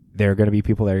 There are going to be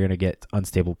people that are going to get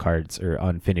Unstable cards or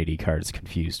Unfinity cards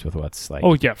confused with what's like.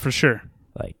 Oh yeah, for sure.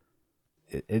 Like,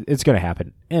 it's going to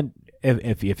happen. And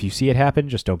if you see it happen,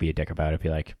 just don't be a dick about it. Be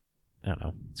like, I don't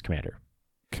know, it's Commander.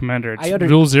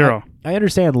 It's Rule 0. I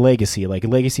understand Legacy. Like,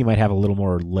 Legacy might have a little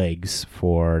more legs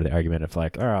for the argument of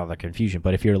like, oh, the confusion.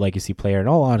 But if you're a Legacy player, in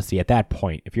all honesty, at that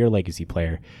point, if you're a Legacy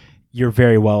player, you're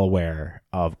very well aware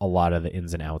of a lot of the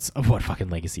ins and outs of what fucking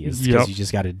Legacy is, because you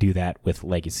just got to do that with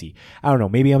Legacy. I don't know.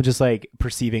 Maybe I'm just like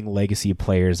perceiving Legacy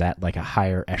players at like a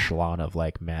higher echelon of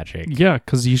like Magic. Yeah,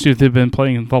 because usually they've been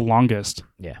playing the longest.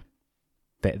 Yeah,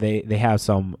 they have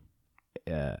some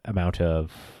amount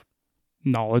of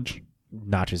knowledge,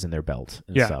 notches in their belt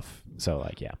and stuff. So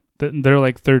like, yeah, they're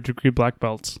like third-degree black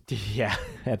belts. Yeah,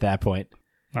 at that point,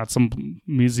 not some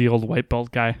measly old white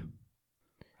belt guy.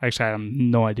 Actually, I have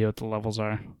no idea what the levels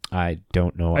are. I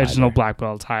don't know. I just know black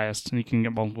belt's highest, and you can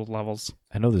get multiple levels.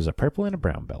 I know there's a purple and a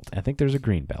brown belt. I think there's a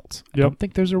green belt. I Yep. don't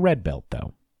think there's a red belt,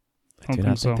 though. I do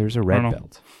not think there's a red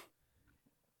belt.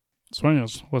 So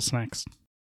anyways, what's next?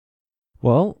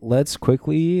 Well, let's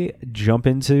quickly jump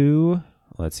into...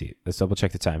 Let's see. Let's double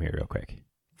check the time here real quick.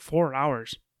 4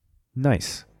 hours.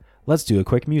 Nice. Let's do a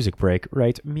quick music break.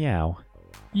 Right, meow.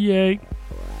 Yay.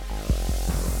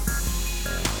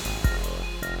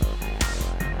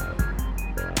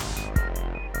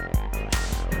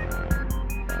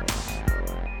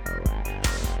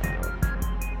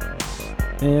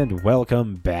 And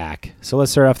welcome back. So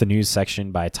let's start off the news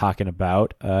section by talking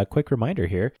about a quick reminder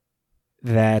here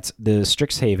that the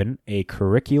Strixhaven, a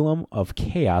Curriculum of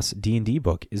Chaos D&D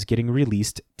book, is getting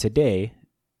released today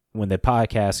when the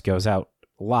podcast goes out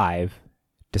live,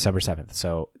 December 7th.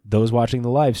 So those watching the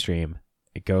live stream,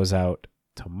 it goes out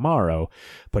tomorrow.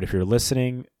 But if you're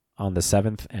listening on the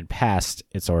 7th and past,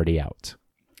 it's already out.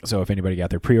 So if anybody got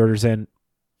their pre-orders in,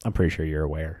 I'm pretty sure you're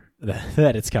aware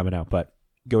that it's coming out. But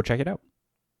go check it out.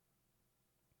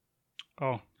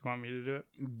 Oh, you want me to do it?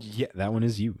 Yeah, that one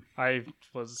is you. I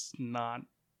was not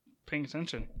paying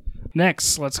attention.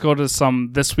 Next, let's go to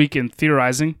some This Week in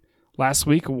Theorizing. Last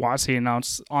week, WotC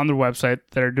announced on their website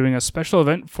that they're doing a special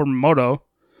event for Moto,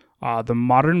 the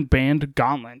Modern Band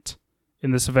Gauntlet. In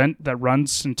this event that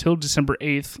runs until December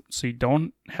 8th, so you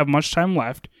don't have much time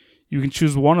left, you can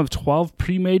choose one of 12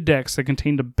 pre-made decks that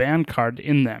contain a band card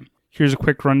in them. Here's a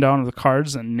quick rundown of the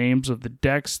cards and names of the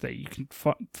decks that you can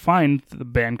find the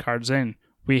band cards in.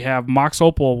 We have Mox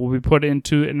Opal will be put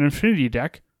into an Infinity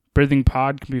deck. Breathing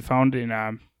Pod can be found in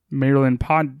a Maryland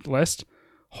Pod list.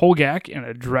 Hogak in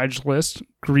a Dredge list.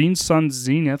 Green Sun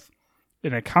Zenith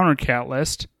in a Countercat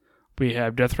list. We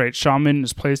have Deathrite Shaman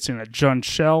is placed in a Jund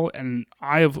Shell and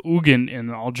Eye of Ugin in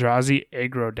the Eldrazi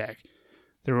aggro deck.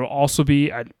 There will also be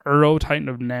an Uro Titan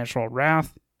of Natural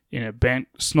Wrath in a Bant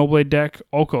Snowblade deck.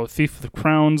 Oko Thief of the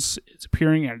Crowns is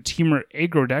appearing in a Temur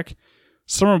aggro deck.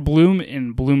 Summer Bloom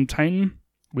in Bloom Titan.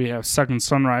 We have Second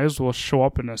Sunrise will show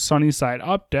up in a Sunny Side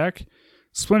Up deck.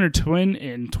 Splinter Twin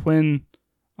in Twin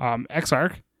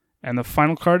Exarch. And the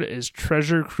final card is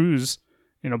Treasure Cruise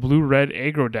in a blue-red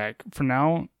aggro deck. For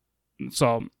now,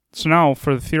 so now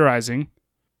for the theorizing,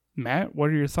 Matt, what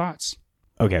are your thoughts?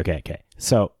 Okay.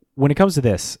 So when it comes to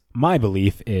this, my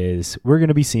belief is we're going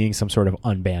to be seeing some sort of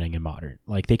unbanning in Modern.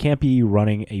 Like, they can't be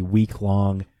running a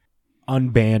week-long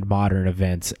unbanned Modern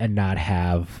event and not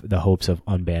have the hopes of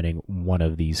unbanning one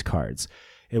of these cards.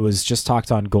 It was just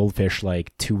talked on Goldfish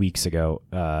like 2 weeks ago,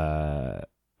 a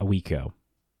week ago,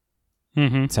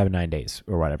 7-9 days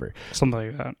or whatever. Something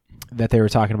like that. That they were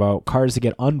talking about cards that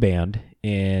get unbanned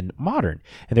in Modern.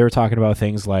 And they were talking about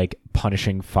things like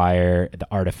Punishing Fire, the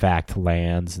artifact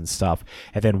lands and stuff.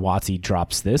 And then WotC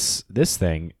drops this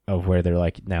thing of where they're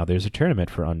like, now there's a tournament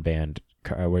for unbanned,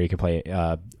 where you can play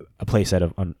a play set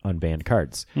of unbanned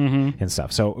cards and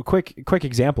stuff. So a quick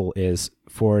example is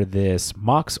for this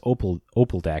Mox Opal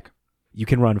deck, you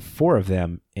can run 4 of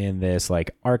them in this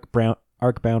like Arcbound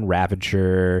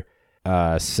Ravager,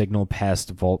 Signal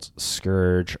Pest, Volt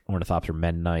Scourge, Ornithopter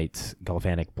Mennite,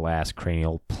 Galvanic Blast,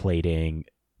 Cranial Plating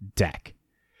deck,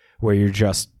 where you're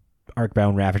just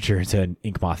Arcbound Ravager to an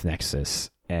Inkmoth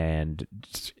Nexus and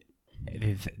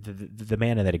the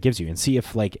mana that it gives you, and see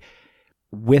if like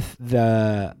with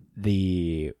the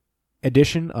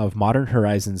addition of Modern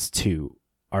Horizons 2,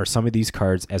 are some of these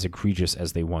cards as egregious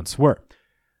as they once were.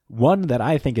 One that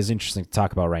I think is interesting to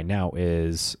talk about right now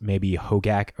is maybe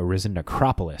Hogak Arisen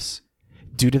Necropolis,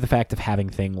 due to the fact of having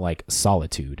thing like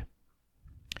Solitude,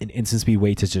 an instant speed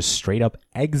way to just straight up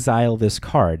exile this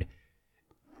card.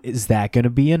 Is that going to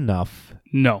be enough?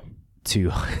 No.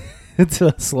 To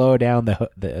to slow down the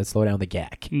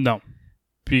GAC? No,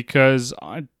 because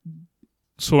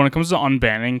so when it comes to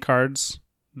unbanning cards,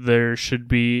 there should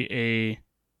be a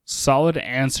solid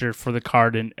answer for the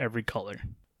card in every color.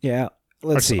 Yeah,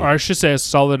 let's see. Or I should say a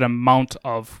solid amount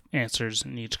of answers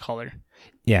in each color.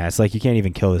 Yeah, it's like you can't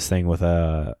even kill this thing with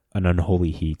an Unholy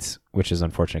Heat, which is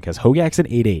unfortunate because Hogak's an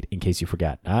 8/8, in case you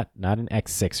forgot. Not an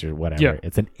X6 or whatever. Yeah.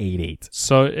 It's an 8/8.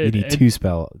 So you need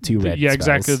two red yeah,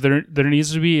 spells. exactly. There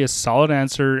needs to be a solid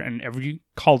answer in every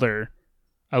color.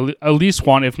 At least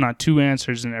one, if not 2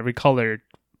 answers in every color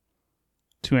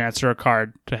to answer a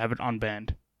card to have it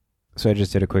unbanned. So I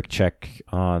just did a quick check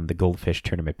on the Goldfish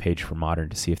tournament page for Modern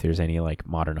to see if there's any like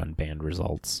Modern unbanned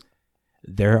results.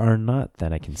 There are not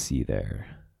that I can see there.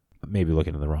 Maybe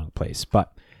looking in the wrong place.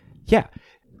 But yeah,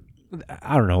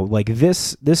 I don't know. Like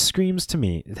this screams to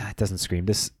me. That doesn't scream.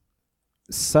 This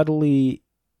subtly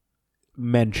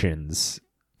mentions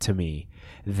to me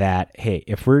that, hey,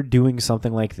 if we're doing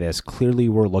something like this, clearly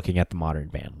we're looking at the Modern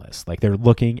ban list. Like they're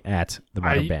looking at the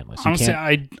Modern ban list. Honestly,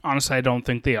 I don't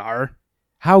think they are.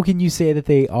 How can you say that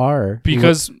they are?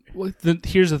 Because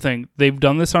here's the thing. They've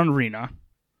done this on Arena.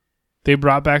 They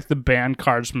brought back the banned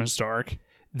cards from Historic.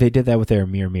 They did that with their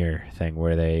Mirror thing,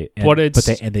 where they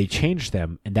changed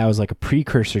them, and that was like a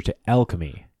precursor to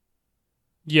Alchemy.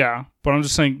 Yeah, but I'm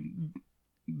just saying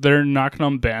they're not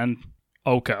going to unban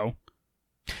Oko.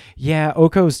 Yeah,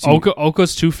 Oko's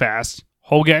too fast.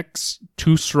 Hogak's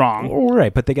too strong. All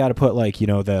right, but they got to put like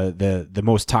the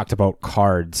most talked about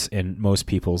cards in most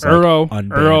people's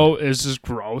Uro is just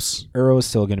gross. Uro is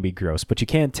still going to be gross, but you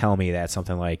can't tell me that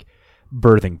something like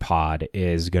Birthing Pod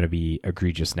is going to be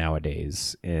egregious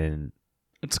nowadays.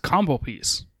 It's a combo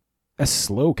piece. A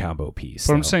slow combo piece.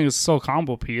 But I'm saying it's still a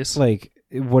combo piece. Like,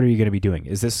 what are you going to be doing?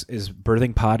 Is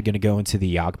Birthing Pod going to go into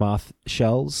the Yawgmoth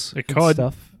shells? It could.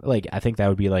 Stuff? Like, I think that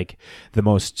would be like the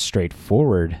most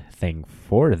straightforward thing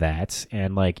for that.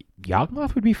 And like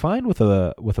Yawgmoth would be fine with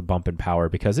a bump in power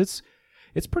because it's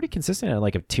pretty consistent at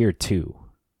like a tier 2,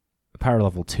 power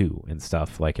level 2 and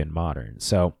stuff like in Modern.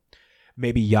 So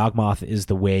maybe Yawgmoth is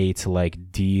the way to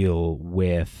like deal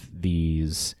with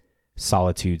these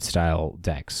Solitude style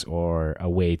decks, or a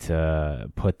way to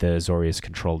put the Azorius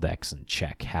control decks in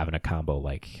check, having a combo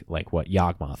like what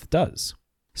Yawgmoth does.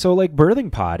 So like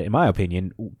Birthing Pod, in my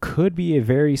opinion, could be a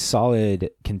very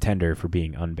solid contender for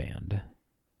being unbanned.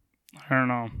 I don't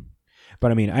know.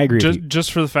 But I mean, I agree with you.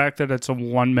 Just for the fact that it's a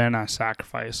 1-mana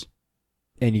sacrifice.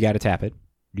 And you got to tap it.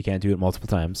 You can't do it multiple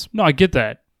times. No, I get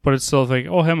that. But it's still like,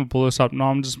 oh, hey, I'm going to blow this up. No,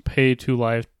 I'm just pay 2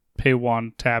 life, pay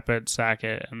 1, tap it, sack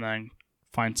it, and then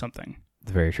find something.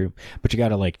 It's very true. But you got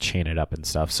to like chain it up and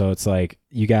stuff. So it's like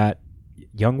you got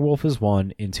Young Wolf is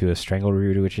 1, into a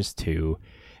Strangleroot, which is 2,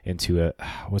 into a...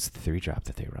 What's the 3-drop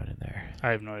that they run in there?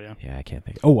 I have no idea. Yeah, I can't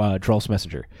think. Oh, Drolf's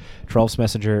Messenger. Drolf's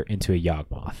Messenger into a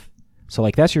Yawgmoth. So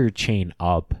like that's your chain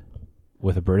up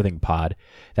with a Birthing Pod.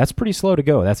 That's pretty slow to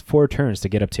go. That's 4 turns to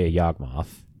get up to a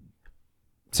Yawgmoth.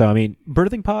 So I mean,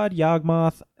 Birthing Pod,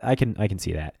 Yawgmoth, I can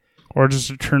see that. Or just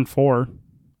a turn 4.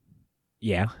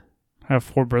 Yeah. Have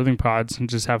 4 Birthing Pods and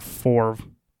just have 4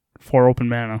 open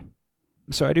mana.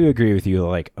 So I do agree with you,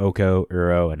 like Oko,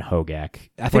 Uro, and Hogak.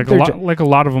 I think a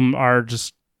lot of them are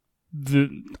just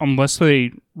unless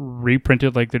they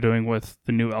reprinted like they're doing with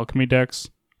the new Alchemy decks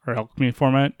or Alchemy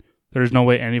format. There's no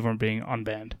way any of them are being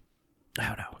unbanned. I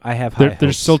don't know. I have high hopes.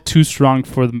 They're still too strong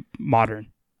for the Modern.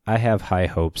 I have high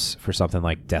hopes for something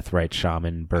like Deathrite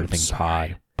Shaman, Birthing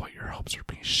Pod. But your hopes are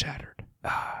being shattered.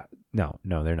 No,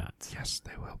 they're not. Yes,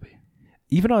 they will be.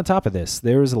 Even on top of this,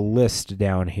 there was a list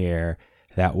down here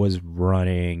that was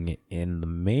running in the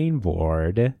main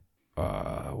board.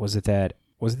 Was it the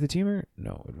Teamer?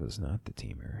 No, it was not the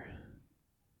Teamer.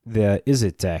 The Is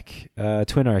It deck,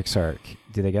 Twin Arcs Arc.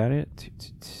 Do they got it?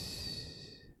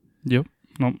 Yep.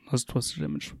 Nope, that's Twisted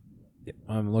Image.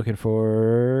 I'm looking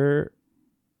for...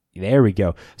 There we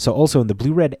go. So also in the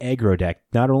Blue-Red Aggro deck,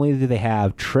 not only do they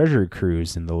have Treasure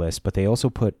Cruise in the list, but they also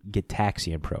put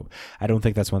Gitaxian Probe. I don't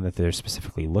think that's one that they're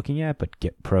specifically looking at, but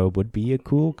Git Probe would be a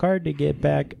cool card to get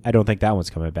back. I don't think that one's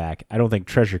coming back. I don't think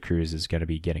Treasure Cruise is going to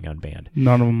be getting unbanned.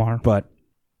 None of them are. But,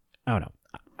 I don't know.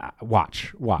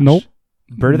 Watch. Nope.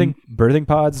 Birthing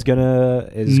Pod's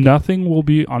Nothing will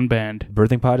be unbanned.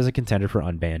 Birthing Pod is a contender for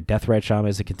unbanned. Deathrite Shaman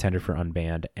is a contender for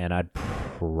unbanned. And I'd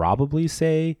probably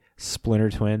say Splinter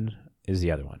Twin is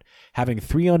the other one. Having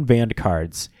 3 unbanned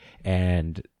cards,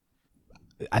 and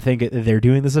I think they're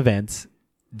doing this event.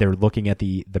 They're looking at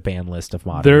the ban list of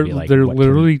Modern. They're and be like, they're what can we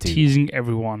literally do? teasing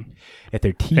everyone. If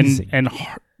they're teasing, And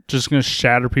just going to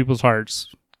shatter people's hearts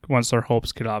once their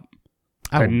hopes get up.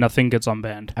 And nothing gets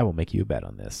unbanned. I will make you a bet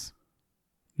on this.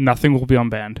 Nothing will be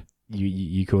unbanned.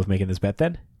 You cool with making this bet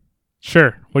then?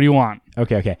 Sure. What do you want?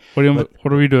 Okay. What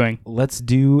are we doing? Let's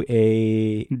do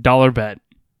a $1 bet.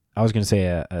 I was going to say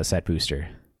a set booster.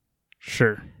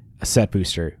 Sure. A set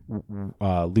booster.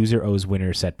 Loser owes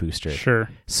winner set booster. Sure.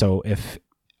 So if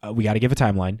we got to give a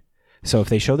timeline. So if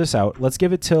they show this out, let's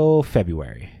give it till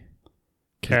February.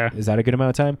 Okay. Is that a good amount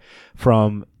of time?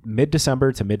 From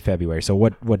mid-December to mid-February. So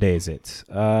what day is it?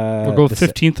 We'll go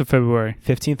 15th of February.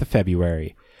 15th of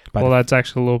February. Well, that's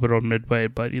actually a little bit of midway,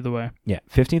 but either way. Yeah,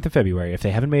 15th of February. If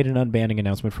they haven't made an unbanning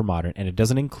announcement for Modern, and it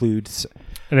doesn't include...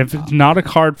 And if it's not a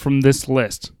card from this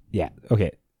list... Yeah,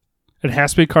 okay. It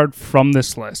has to be a card from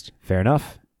this list. Fair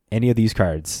enough. Any of these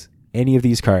cards,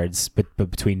 but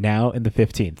between now and the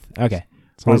 15th. Okay.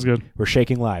 Sounds good. We're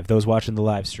shaking live. Those watching the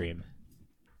live stream.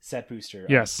 Set booster.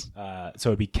 Yes. So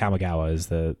it'd be Kamigawa is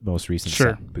the most recent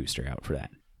Sure. set booster out for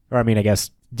that. Or I mean, I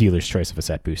guess dealer's choice of a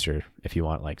set booster if you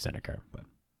want like Zendikar, but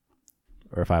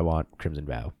or if I want Crimson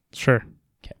Vow. Sure.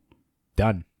 Okay.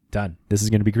 Done. This is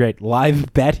going to be great.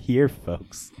 Live bet here,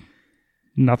 folks.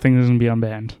 Nothing is going to be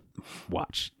unbanned.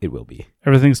 Watch. It will be.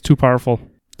 Everything's too powerful.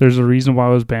 There's a reason why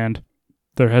it was banned.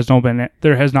 There has not been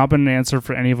an answer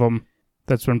for any of them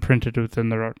that's been printed within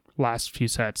the last few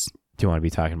sets. Do you want to be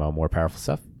talking about more powerful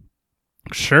stuff?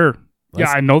 Sure.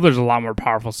 Yeah, I know there's a lot more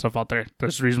powerful stuff out there.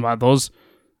 There's a reason why those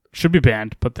should be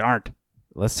banned, but they aren't.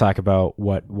 Let's talk about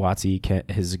what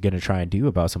WotC is going to try and do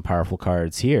about some powerful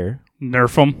cards here.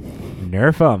 Nerf them.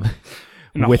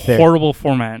 In a horrible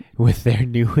format. With their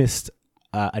newest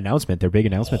announcement, their big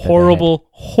announcement. Horrible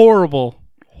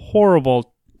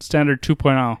standard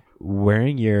 2.0.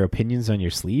 Wearing your opinions on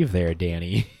your sleeve there,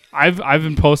 Danny. I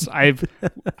watch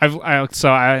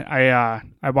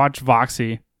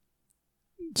Voxy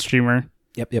streamer.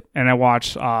 Yep. And I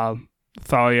watch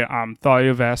Thalia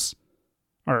Vess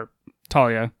or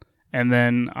Talia, and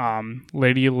then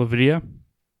Lady Lavidia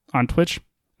on Twitch.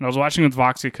 And I was watching with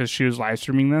Voxy because she was live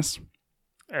streaming this,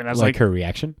 and I was like her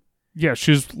reaction. Yeah,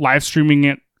 she was live streaming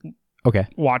it. Okay.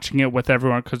 Watching it with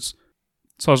everyone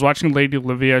so I was watching Lady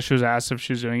Olivia. She was asked if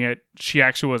she was doing it. She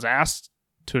actually was asked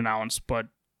to announce, but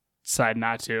decided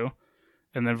not to.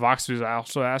 And then Vox was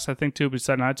also asked, I think, too, but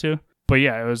decided not to. But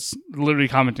yeah, it was literally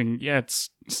commenting, yeah,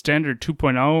 it's standard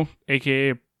 2.0,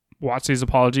 aka WotC's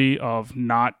apology of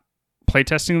not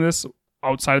playtesting this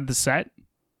outside of the set.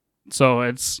 So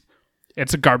it's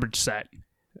a garbage set.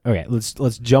 Okay,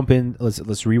 let's jump in.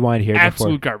 Let's rewind here.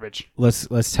 Absolute garbage.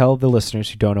 Let's tell the listeners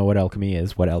who don't know what alchemy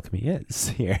is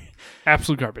here.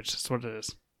 Absolute garbage. That's what it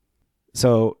is.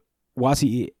 So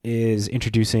WotC is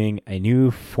introducing a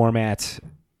new format,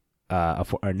 a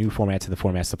new format to the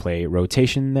formats to play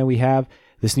rotation that we have.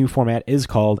 This new format is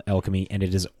called Alchemy, and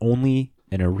it is only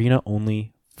an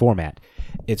arena-only format.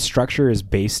 Its structure is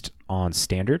based on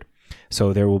standard,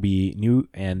 so there will be new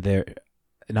and there.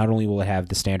 Not only will it have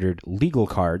the standard legal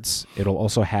cards, it'll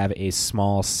also have a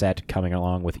small set coming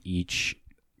along with each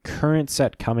current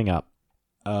set coming up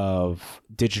of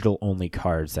digital-only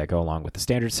cards that go along with the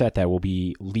standard set that will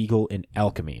be legal in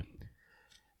Alchemy.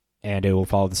 And it will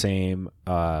follow the same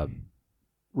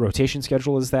rotation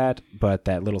schedule as that, but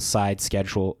that little side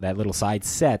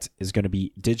set is going to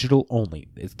be digital only.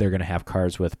 They're going to have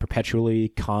cards with Perpetually,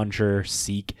 Conjure,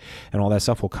 Seek, and all that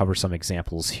stuff. We'll cover some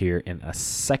examples here in a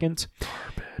second.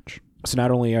 Garbage. So not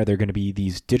only are there going to be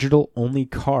these digital only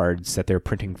cards that they're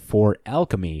printing for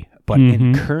Alchemy, but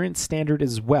in current standard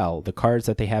as well, the cards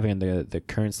that they have in the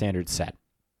current standard set.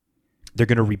 they're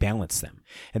going to rebalance them.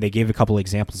 And they gave a couple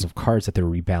examples of cards that they're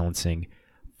rebalancing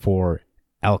for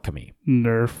alchemy.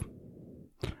 Nerf.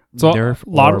 So Nerf a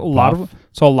lot buff.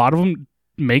 of them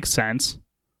make sense,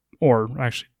 or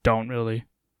actually don't really.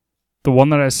 The one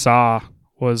that I saw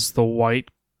was the white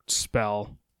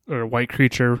spell or white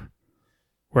creature,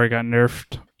 where it got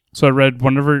nerfed. So I read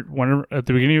whenever at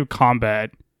the beginning of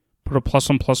combat, put a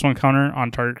 +1/+1 counter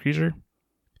on target creature,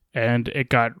 and it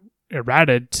got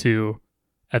errated to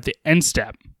at the end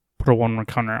step put a 1/1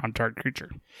 counter on target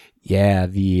creature. Yeah,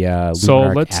 the So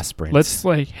Luminarch let's Aspirant.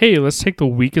 let's take the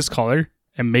weakest color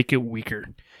and make it weaker.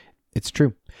 It's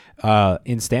true.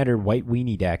 In standard, white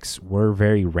weenie decks were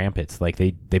very rampant. Like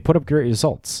they put up great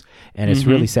results, and it's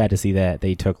really sad to see that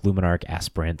they took Luminarch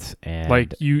Aspirant and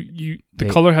Like the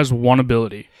color has one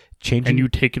ability, changing and you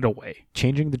take it away.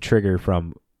 changing the trigger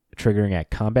from triggering at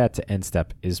combat to end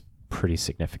step is pretty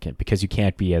significant because you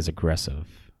can't be as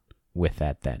aggressive with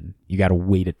that. Then you got to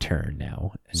wait a turn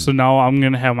now, So now I'm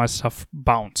gonna have my stuff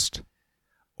bounced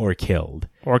or killed.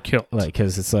 or killed. Like,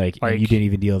 because it's like you didn't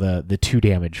even deal the 2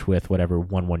 damage with whatever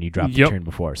 1/1 you dropped the turn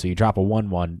before. So you drop a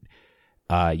 1/1,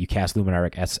 you cast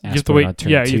Luminarch Aspirant you have to wait. on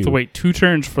turn 2. You have to wait 2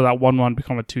 turns for that 1/1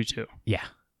 become a 2/2. Yeah,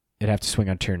 it'd have to swing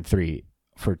on turn 3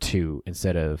 for 2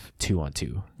 instead of 2 on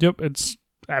 2. Yep, it's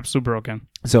absolutely broken.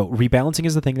 So rebalancing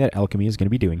is the thing that Alchemy is going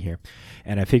to be doing here,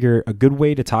 and I figure a good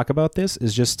way to talk about this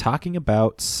is just talking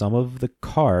about some of the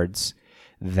cards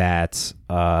that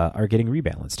are getting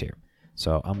rebalanced here.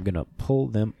 So I'm gonna pull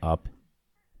them up.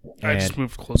 I just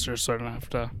moved closer so I don't have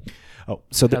to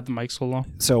So have the mic so low.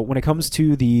 So when it comes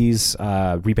to these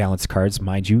rebalanced cards,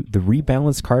 mind you, the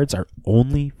rebalanced cards are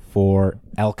only for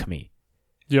Alchemy.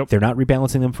 Yep. They're not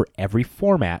rebalancing them for every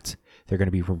format. They're going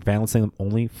to be rebalancing them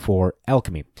only for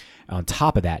Alchemy. On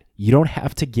top of that, you don't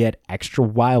have to get extra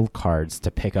wild cards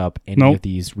to pick up any of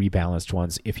these rebalanced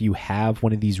ones. If you have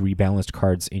one of these rebalanced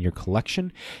cards in your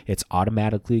collection, it's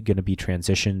automatically going to be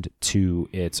transitioned to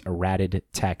its errated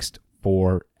text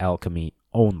for Alchemy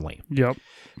only. Yep.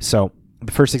 So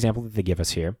the first example that they give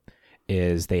us here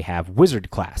is they have Wizard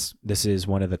class. This is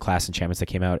one of the class enchantments that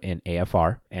came out in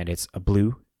AFR, and it's a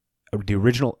blue. The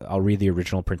original, I'll read the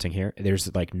original printing here.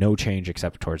 There's like no change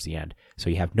except towards the end. So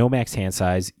you have no max hand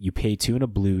size. You pay 2 and a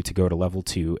blue to go to level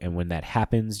 2, and when that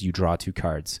happens, you draw 2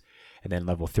 cards. And then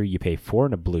level 3, you pay 4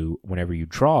 and a blue. Whenever you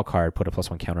draw a card, put a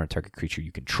 +1 counter on target creature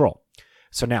you control.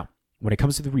 So now, when it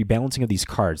comes to the rebalancing of these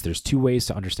cards, there's 2 ways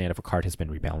to understand if a card has been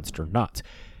rebalanced or not.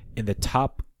 In the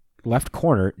top left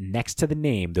corner, next to the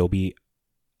name, there'll be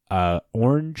an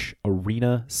orange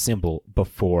arena symbol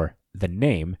before the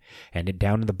name, and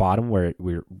down in the bottom where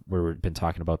we've been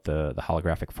talking about the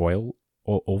holographic foil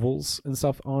ovals and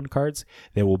stuff on cards,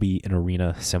 there will be an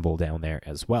arena symbol down there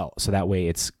as well. So that way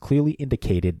it's clearly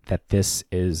indicated that this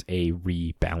is a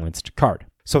rebalanced card.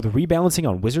 So the rebalancing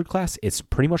on Wizard class, it's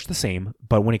pretty much the same,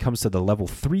 but when it comes to the level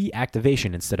 3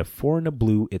 activation, instead of 4 and a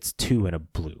blue, it's 2 and a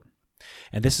blue.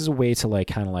 And this is a way to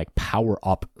kind of power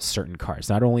up certain cards.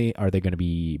 Not only are they going to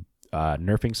be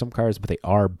nerfing some cards, but they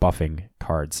are buffing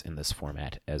cards in this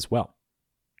format as well.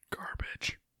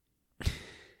 Garbage.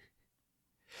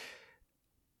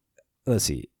 Let's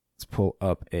see. Let's pull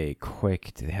up a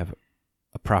quick. Do they have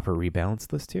a proper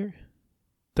rebalance list here?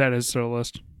 That is their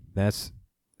list.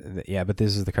 Yeah, but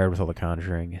this is the card with all the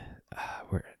conjuring.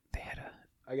 Where they had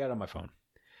I got it on my phone.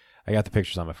 I got the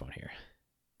pictures on my phone here.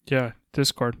 Yeah,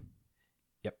 Discord.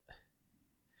 Yep.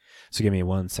 So give me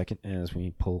 1 second as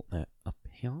we pull that up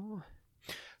here.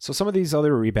 So some of these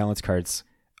other rebalance cards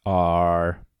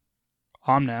are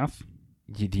Omnath.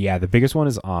 Yeah, the biggest one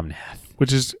is Omnath.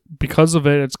 Which is, because of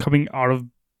it, it's becoming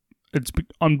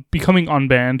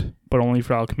unbanned, but only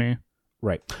for Alchemy.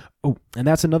 Right. Oh, and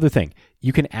that's another thing.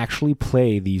 You can actually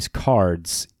play these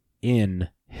cards in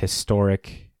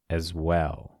Historic as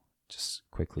well. Just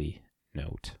quickly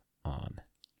note on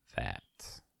that.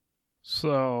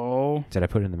 So... Did I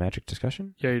put it in the Magic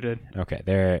discussion? Yeah, you did. Okay,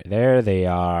 there they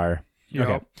are. Yep.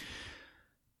 Okay.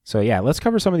 So yeah, let's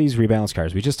cover some of these rebalance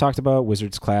cards. We just talked about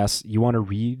Wizards class. You want to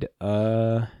read,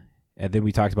 and then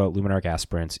we talked about Luminarch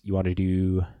Aspirant. You want to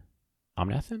do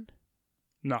Omnath then?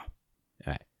 No. All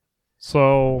right.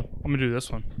 So I'm gonna do this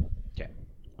one. Okay.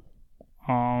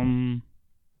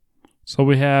 So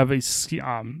we have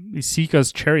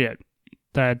Isika's Chariot.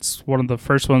 That's one of the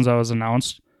first ones that was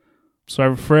announced.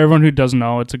 So for everyone who doesn't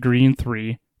know, it's a green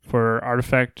 3 for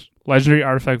legendary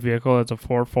artifact vehicle. It's a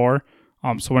 4/4.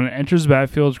 So when it enters the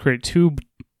battlefield, create two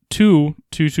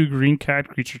 2/2 green cat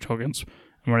creature tokens.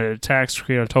 And when it attacks,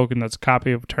 create a token that's a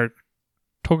copy of a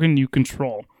token you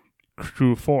control.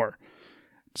 Crew 4.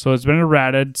 So it's been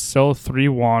errated, still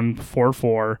 3/1,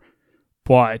 4/4.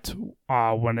 but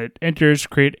when it enters,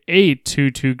 create a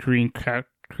 2/2 green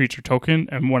creature token,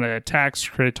 and when it attacks,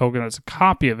 create a token that's a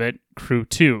copy of it, crew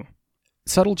 2.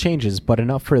 Subtle changes, but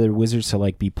enough for the Wizards to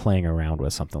like be playing around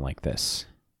with something like this.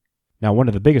 Now, one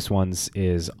of the biggest ones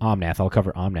is Omnath. I'll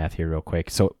cover Omnath here real quick.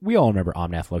 So we all remember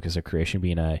Omnath Locus of Creation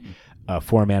being a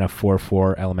 4-mana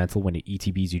 4/4 elemental. When it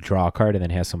ETBs, you draw a card, and then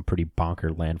has some pretty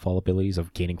bonker landfall abilities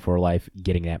of gaining 4 life,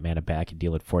 getting that mana back, and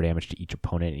dealing 4 damage to each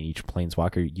opponent and each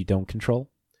planeswalker you don't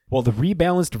control. Well, the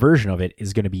rebalanced version of it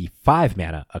is going to be 5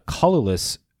 mana, a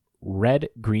colorless red,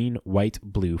 green, white,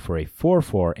 blue for a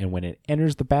 4/4, and when it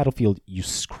enters the battlefield, you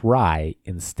scry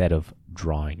instead of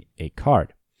drawing a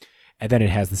card. And then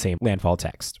it has the same landfall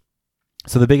text.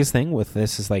 So the biggest thing with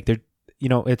this is like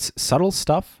it's subtle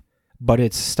stuff, but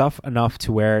it's stuff enough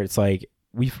to where it's like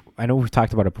I know we've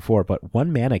talked about it before, but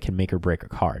 1 mana can make or break a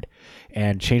card.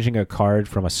 And changing a card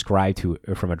from a draw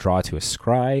to a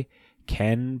scry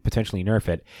can potentially nerf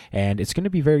it. And it's going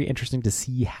to be very interesting to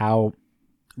see how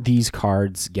these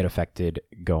cards get affected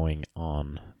going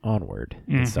onward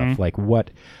and stuff. Like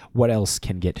what else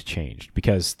can get changed,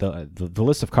 because the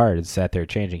list of cards that they're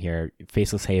changing here: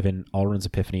 Faceless Haven, Alrund's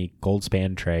Epiphany,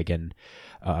 Goldspan Dragon,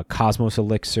 Cosmos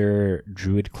Elixir,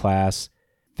 Druid Class,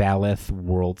 Valeth,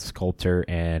 World Sculptor,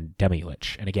 and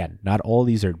Demi-Lich. And again, not all of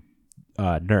these are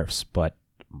nerfs, but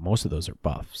most of those are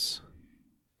buffs.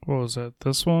 What was it?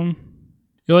 This one?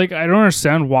 You're like, I don't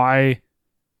understand why.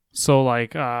 So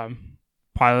like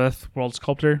Byleth, World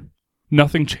Sculptor,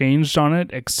 nothing changed on it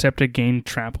except it gained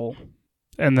trample.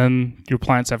 And then your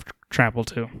plants have trample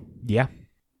too. Yeah.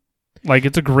 Like,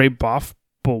 it's a great buff,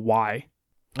 but why?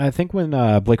 I think when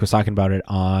Blake was talking about it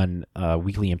on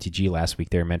Weekly MTG last week,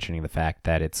 they were mentioning the fact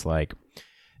that it's like,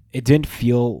 it didn't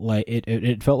feel like,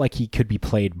 it felt like he could be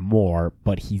played more,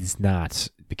 but he's not,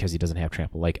 because he doesn't have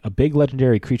trample. Like a big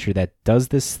legendary creature that does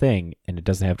this thing and it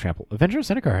doesn't have trample. Avenger of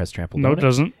Zendikar has trample. No, it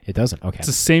doesn't. It doesn't. Okay. It's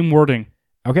the same wording.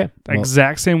 Okay. The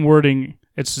exact same wording.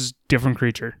 It's just different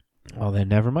creature. Well, then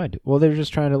never mind. Well, they're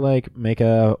just trying to like make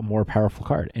a more powerful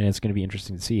card, and it's going to be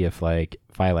interesting to see if like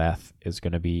Phylath is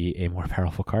going to be a more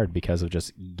powerful card because of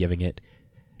just giving it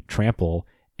trample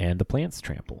and the plants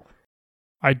trample.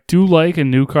 I do like a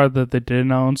new card that they did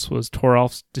announce was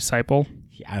Toralf's Disciple.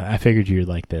 Yeah, I figured you'd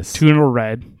like this. 2 in a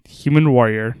red, human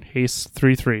warrior, haste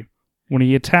 3/3. When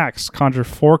he attacks, conjure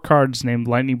 4 cards named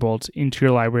Lightning Bolts into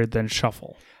your library, then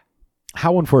shuffle.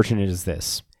 How unfortunate is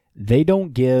this? They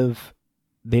don't give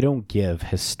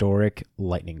historic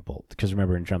Lightning Bolt, because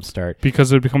remember in Jumpstart,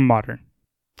 because it would become modern.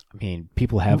 I mean,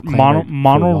 people have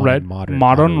mono red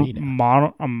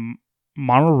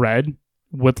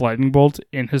with Lightning Bolt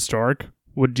in historic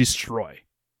would destroy.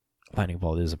 Lightning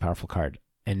Bolt is a powerful card,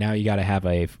 and now you got to have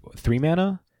a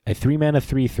 3-mana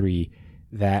 3/3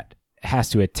 that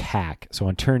has to attack. So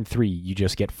on turn 3, you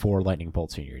just get 4 Lightning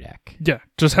Bolts in your deck. Yeah,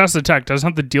 just has to attack. Doesn't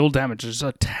have to deal damage. Just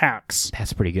attacks.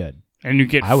 That's pretty good. And you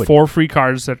get 4 free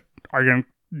cards that are going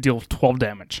to deal 12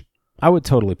 damage. I would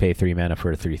totally pay 3 mana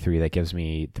for a 3/3. That gives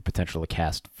me the potential to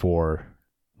cast 4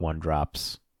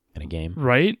 1-drops in a game.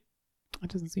 Right? That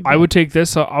doesn't seem I bad. would take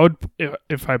this. I would,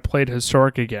 if I played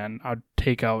Historic again, I'd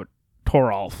take out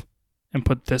Toralf and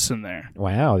put this in there.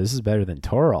 Wow, this is better than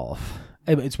Toralf.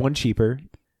 It's 1 cheaper.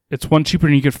 It's 1 cheaper,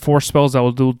 and you get 4 spells that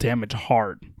will do damage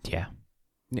hard. Yeah.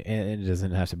 And it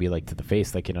doesn't have to be like to the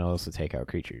face. Like, you can also take out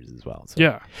creatures as well. So.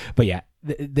 Yeah. But yeah,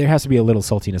 there has to be a little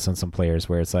saltiness on some players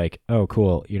where it's like, oh,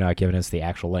 cool, you're not giving us the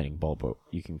actual lightning bolt, but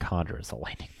you can conjure us a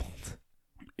lightning bolt.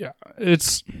 Yeah.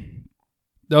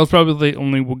 That was probably the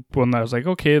only one that I was like,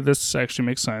 okay, this actually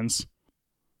makes sense.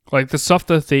 Like the stuff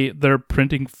that they're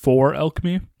printing for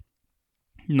Alchemy,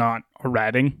 not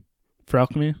errating for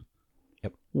Alchemy.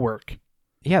 Yep. Work.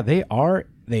 Yeah, they are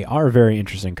very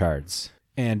interesting cards.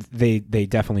 And they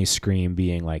definitely scream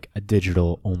being like a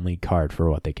digital only card for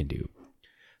what they can do.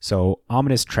 So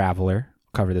Ominous Traveler,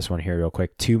 I'll cover this one here real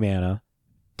quick. 2 mana,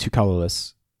 2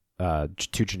 colorless,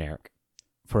 2 generic.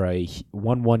 For a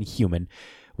 1/1 human,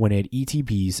 when it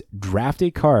ETBs, draft a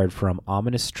card from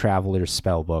Ominous Traveler's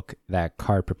spellbook. That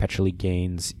card perpetually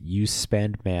gains you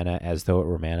spend mana as though it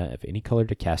were mana of any color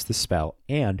to cast the spell.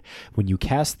 And when you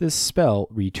cast this spell,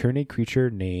 return a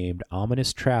creature named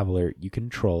Ominous Traveler you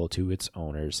control to its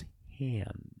owner's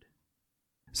hand.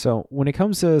 So when it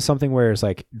comes to something where it's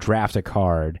like draft a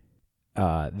card,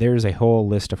 there's a whole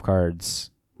list of cards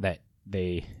that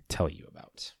they tell you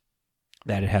about.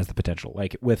 that it has the potential.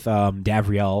 Like with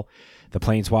Davriel, the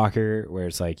Planeswalker, where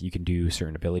it's like you can do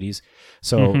certain abilities.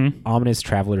 So Ominous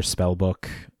Traveler Spellbook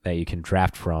that you can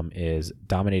draft from is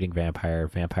Dominating Vampire,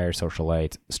 Vampire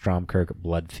Socialite, Stromkirk,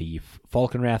 Blood Thief,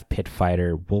 Falconwrath, Pit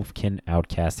Fighter, Wolfkin,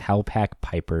 Outcast, Hellpack,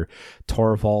 Piper,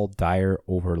 Torval, Dire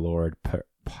Overlord,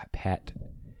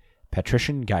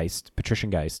 Patrician Geist,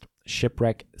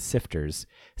 Shipwreck Sifters,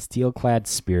 Steelclad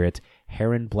Spirit,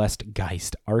 Heron Blessed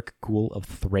Geist, Arc Ghoul of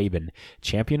Thraben,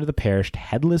 Champion of the Perished,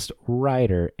 Headless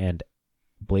Rider, and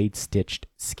Blade Stitched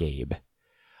Scabe.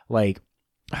 Like,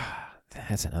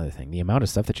 that's another thing. The amount of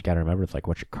stuff that you got to remember with like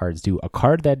what your cards do. A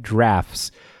card that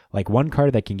drafts, like one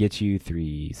card that can get you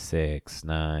 3, 6,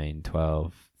 9,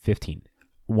 12, 15.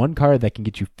 One card that can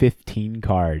get you 15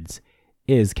 cards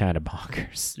is kind of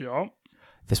bonkers. Yeah.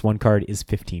 This one card is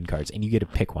 15 cards, and you get to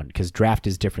pick one, because draft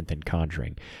is different than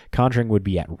conjuring. Conjuring would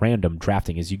be at random.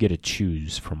 Drafting is you get to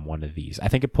choose from one of these. I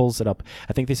think it pulls it up.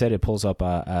 I think they said it pulls up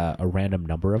a random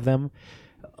number of them.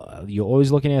 You're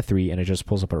always looking at 3, and it just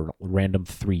pulls up a random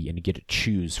 3, and you get to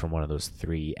choose from one of those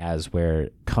 3, as where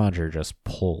Conjure just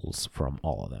pulls from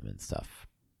all of them and stuff,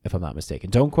 if I'm not mistaken.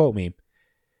 Don't quote me.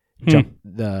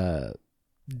 The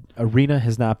Arena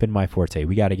has not been my forte.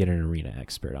 We got to get an Arena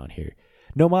expert on here.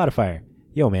 No modifier.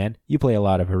 Yo, man, you play a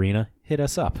lot of Arena. Hit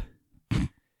us up.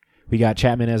 We got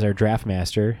Chapman as our draft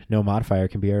master. No modifier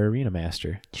can be our Arena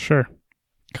master. Sure.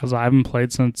 Because I haven't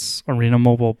played since Arena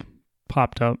Mobile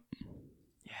popped up.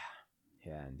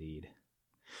 Yeah, indeed.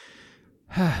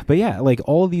 But yeah, like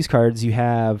all of these cards, you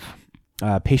have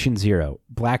Patient 0,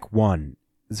 Black 1,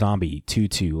 Zombie,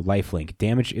 2/2, Lifelink.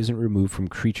 Damage isn't removed from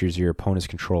creatures your opponents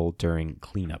control during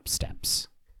cleanup steps.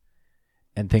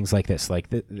 And things like this. Like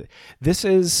this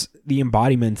is the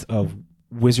embodiment of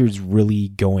Wizards really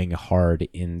going hard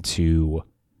into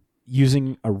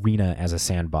using Arena as a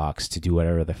sandbox to do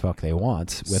whatever the fuck they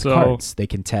want with cards. They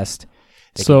can test.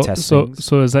 Things.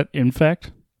 So is that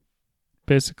infect?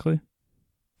 Basically,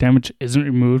 damage isn't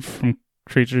removed from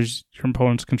creatures your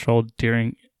opponents control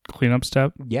during cleanup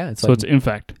step. Yeah, it's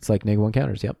infect. It's like -1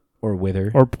 counters. Yep, or wither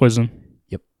or poison.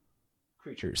 Yep,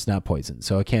 creatures, not poison.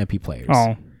 So it can't be players.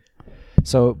 Oh.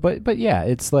 So, but yeah,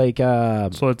 it's like... so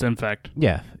it's infect.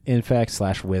 Yeah, infect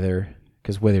 / wither,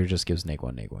 because wither just gives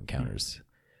 -1 counters,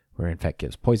 where infect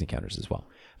gives poison counters as well.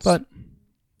 But,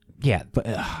 yeah,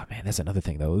 man, that's another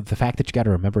thing, though. The fact that you got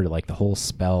to remember, like, the whole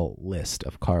spell list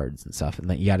of cards and stuff, and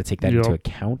that you got to take that into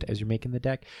account as you're making the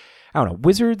deck. I don't know.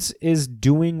 Wizards is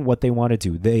doing what they want to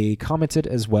do. They commented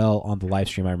as well on the live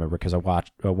stream, I remember, because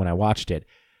when I watched it,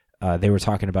 they were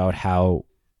talking about how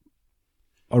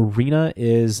Arena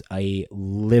is a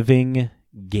living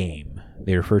game.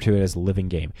 They refer to it as a living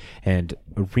game. And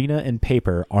Arena and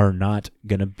Paper are not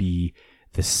going to be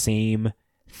the same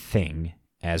thing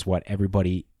as what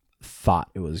everybody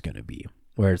thought it was going to be.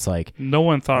 Where it's like... No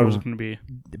one thought it was going to be.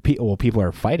 People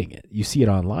are fighting it. You see it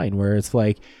online where it's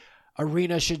like,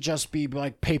 Arena should just be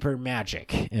like Paper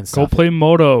Magic and stuff. Go play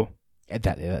Moto.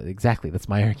 Exactly. That's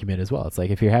my argument as well. It's like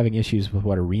if you're having issues with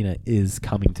what Arena is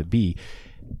coming to be,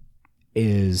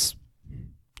 is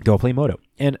go play Moto.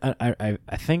 And I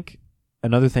think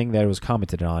another thing that was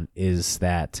commented on is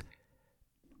that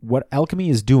what Alchemy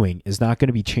is doing is not going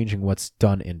to be changing what's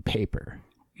done in Paper.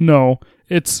 No,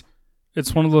 it's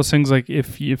one of those things like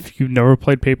if you've never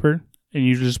played Paper and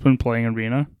you've just been playing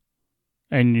Arena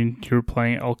and you're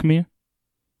playing Alchemy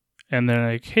and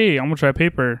they're like, hey, I'm going to try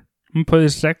Paper. I'm going to play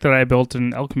this deck that I built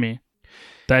in Alchemy.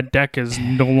 That deck is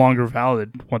no longer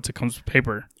valid once it comes to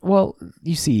Paper. Well,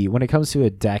 you see, when it comes to a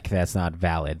deck that's not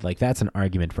valid, like that's an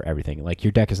argument for everything. Like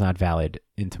your deck is not valid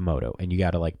into Moto, and you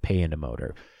got to like pay into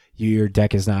Moto. Your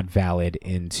deck is not valid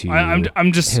into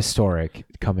I'm just historic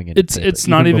coming in. It's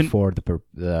not even before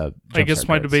the I guess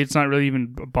my debate's not really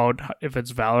even about if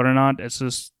it's valid or not. It's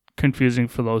just confusing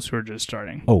for those who are just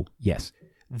starting. Oh yes,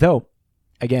 though.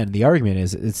 Again, the argument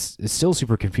is it's still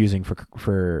super confusing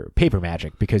for Paper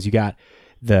Magic because you got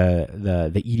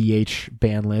the EDH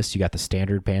ban list, you got the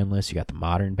standard ban list, you got the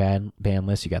modern ban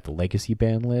list, you got the legacy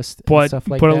ban list, and stuff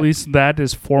like that. But at least that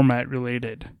is format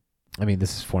related. I mean,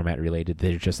 this is format related.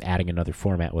 They're just adding another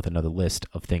format with another list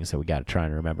of things that we got to try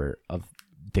and remember of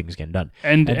things getting done.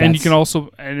 And you can also,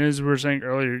 and as we were saying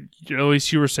earlier, at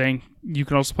least you were saying you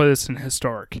can also play this in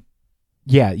historic.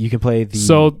 Yeah, you can play the.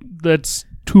 So that's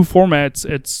 2 formats.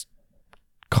 It's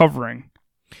covering.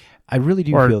 I really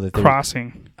do feel that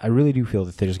crossing. I really do feel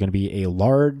that there's going to be a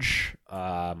large,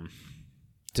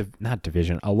 not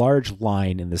division, a large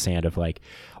line in the sand of like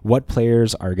what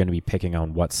players are going to be picking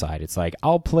on what side. It's like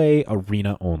I'll play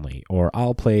Arena only, or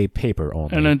I'll play Paper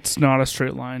only, and it's not a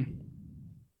straight line.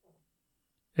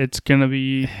 It's gonna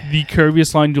be the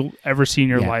curviest line you'll ever see in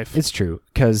your life. It's true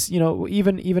because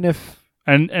even if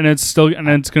and it's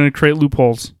gonna create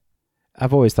loopholes.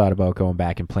 I've always thought about going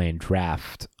back and playing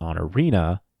draft on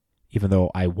Arena, even though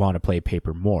I want to play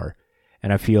paper more.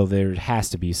 And I feel there has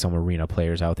to be some Arena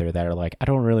players out there that are like, I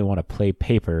don't really want to play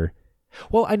paper.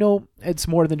 Well, I know it's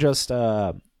more than just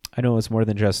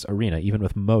Arena, even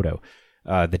with Moto.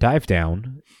 The Dive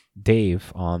Down,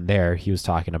 Dave on there, he was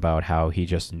talking about how he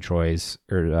just enjoys,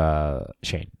 or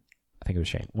Shane, I think it was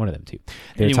Shane, one of them too.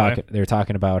 They were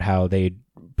talking about how they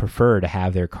prefer to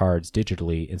have their cards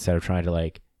digitally instead of trying to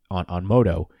like on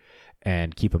Moto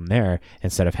and keep them there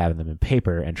instead of having them in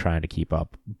paper and trying to keep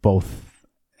up both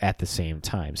at the same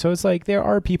time. So it's like there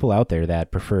are people out there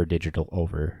that prefer digital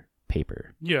over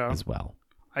paper as well.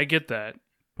 I get that,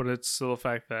 but it's still the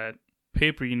fact that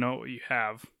paper, you know what you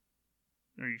have,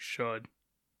 or you should.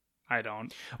 I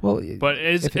don't. Well, but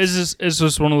it's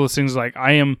just one of those things. Like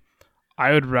I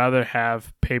would rather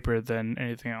have paper than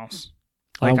anything else.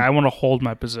 Like I want to hold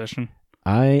my position.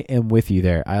 I am with you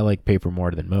there. I like paper more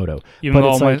than Moto. Even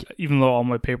though all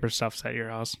my paper stuff's at your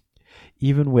house.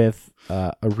 Even with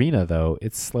Arena, though,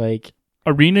 it's like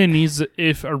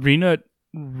if Arena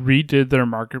redid their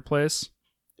marketplace,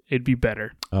 it'd be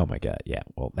better. Oh my god, yeah.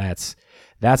 Well, that's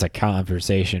a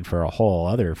conversation for a whole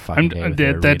other fucking day with the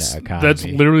Arena economy. That's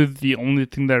literally the only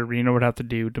thing that Arena would have to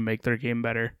do to make their game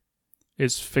better,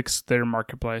 is fix their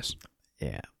marketplace.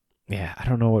 Yeah. Yeah, I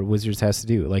don't know what Wizards has to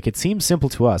do. Like, it seems simple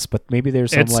to us, but maybe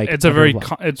there's some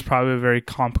it's probably a very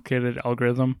complicated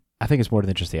algorithm. I think it's more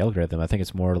than just the algorithm. I think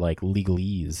it's more like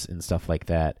legalese and stuff like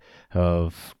that.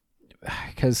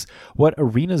 Because what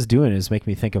Arena's doing is make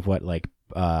me think of what like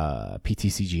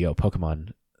PTCGO,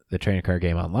 Pokemon, the trading card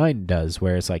game online does,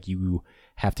 where it's like you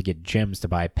have to get gems to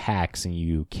buy packs and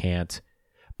you can't.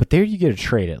 But there you get a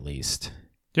trade at least.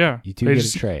 Yeah, you do get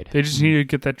a trade. They just need to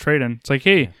get that trade in. It's like,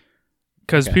 hey.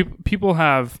 Because people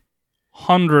have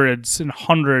hundreds and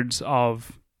hundreds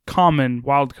of common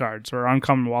wildcards or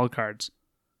uncommon wildcards.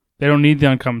 They don't need the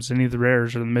uncommons. They need the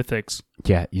rares or the mythics.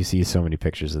 Yeah, you see so many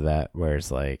pictures of that where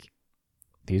it's like,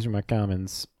 these are my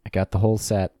commons. I got the whole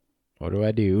set. What do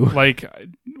I do? Like,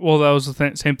 well, that was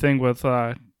the same thing with,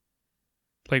 like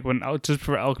when just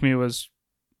before Alchemy was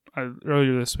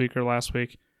earlier this week or last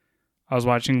week, I was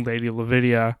watching Lady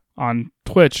Lavinia on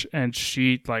Twitch, and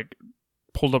she like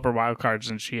pulled up her wild cards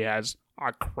and she has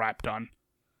a crap ton.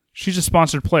 She's a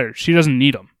sponsored player. She doesn't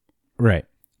need them. Right.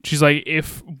 She's like,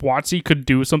 if WotC could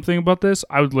do something about this,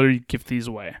 I would literally give these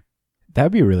away. That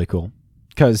would be really cool.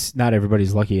 Because not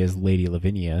everybody's lucky as Lady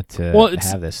Lavinia to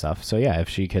have this stuff. So yeah, if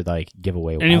she could like give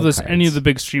away any of the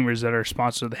big streamers that are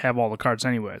sponsored, they have all the cards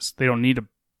anyways. They don't need to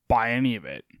buy any of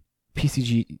it.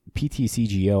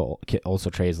 PTCGO also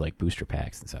trades like booster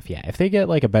packs and stuff. Yeah, if they get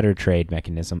like a better trade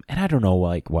mechanism, and I don't know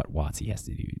like what WotC has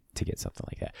to do to get something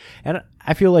like that. And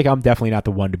I feel like I'm definitely not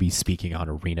the one to be speaking on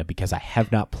Arena because I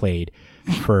have not played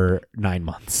for 9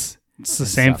 months. It's the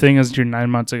same thing as your 9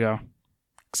 months ago,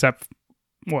 except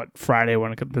Friday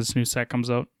when this new set comes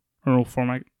out, or new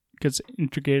format gets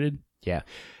integrated. Yeah.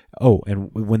 Oh,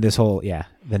 and when this whole the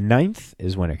 9th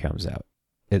is when it comes out.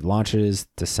 It launches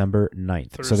December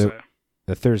 9th. Thursday. So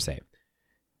the Thursday,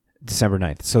 December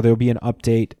 9th. So there'll be an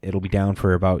update. It'll be down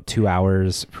for about 2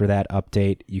 hours for that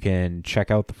update. You can check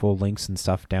out the full links and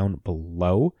stuff down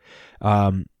below.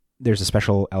 There's a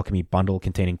special Alchemy bundle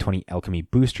containing 20 Alchemy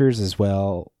boosters as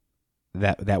well.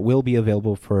 That will be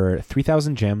available for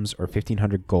 3,000 gems or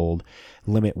 1,500 gold.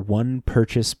 Limit one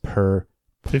purchase per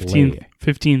play.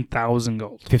 15,000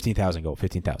 gold. 15,000 gold.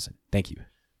 15,000. Thank you.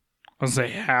 I'll say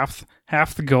half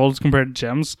the golds compared to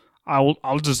gems.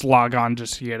 I'll just log on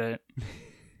just to get it.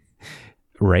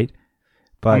 Right.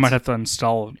 But I might have to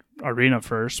install Arena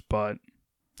first, but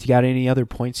do you got any other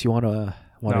points you want to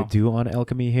do on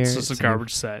Alchemy here? It's just a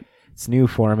garbage set. It's a new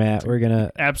format. We're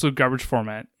gonna absolute garbage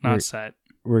format, not set.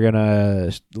 We're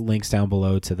gonna links down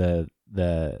below to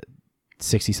the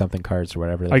 60-something cards or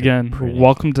whatever. Again,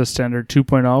 welcome to Standard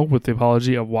 2.0 with the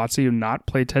apology of WotC not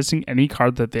playtesting any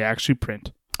card that they actually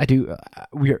print. I do.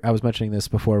 I was mentioning this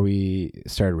before we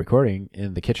started recording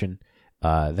in the kitchen.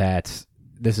 That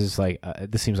this is like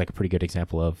this seems like a pretty good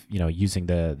example of using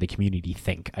the community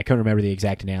think. I couldn't remember the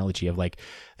exact analogy of like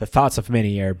the thoughts of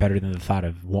many are better than the thought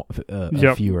of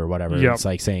a few or whatever. Yep. It's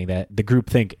like saying that the group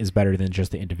think is better than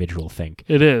just the individual think.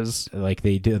 It is like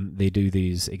they do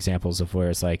these examples of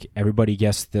where it's like everybody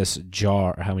guess this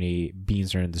jar, how many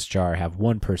beans are in this jar. Have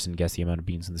one person guess the amount of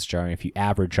beans in this jar, and if you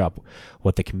average up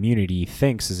what the community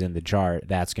thinks is in the jar,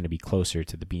 that's going to be closer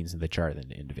to the beans in the jar than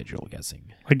the individual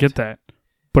guessing. I get that.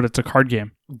 But it's a card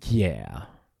game. Yeah.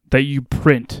 That you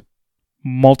print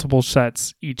multiple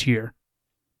sets each year.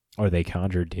 Or they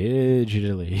conjure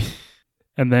digitally.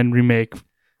 and then remake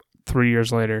 3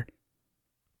 years later.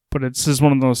 But it's just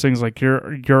one of those things like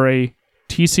you're a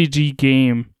TCG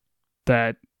game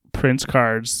that prints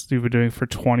cards you've been doing for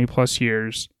 20 plus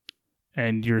years,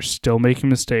 and you're still making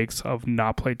mistakes of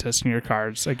not playtesting your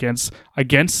cards against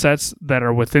sets that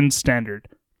are within standard.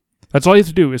 That's all you have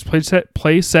to do is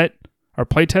playtest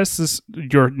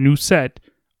your new set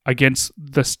against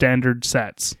the standard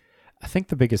sets. I think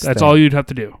the biggest That's thing, all you'd have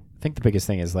to do. I think the biggest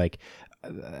thing is like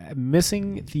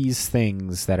missing these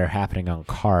things that are happening on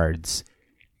cards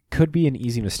could be an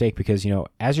easy mistake because,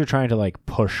 as you're trying to like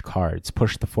push cards,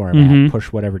 push the format,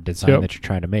 push whatever design that you're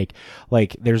trying to make,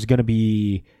 like there's going to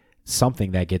be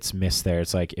something that gets missed there.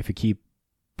 It's like if you keep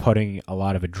putting a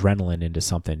lot of adrenaline into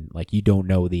something, like you don't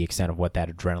know the extent of what that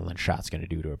adrenaline shot's going to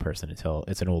do to a person until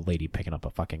it's an old lady picking up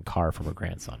a fucking car from her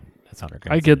grandson. That's on her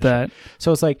grandson. I get that.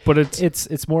 So it's like, but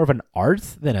it's more of an art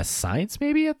than a science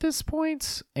maybe at this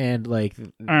point. And like,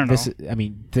 I don't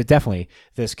know. Definitely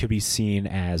this could be seen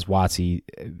as WotC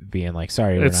being like,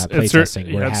 sorry, we're not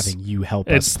playtesting. We're having you help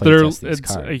us playtest these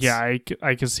cards. Yeah,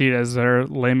 I can see it as their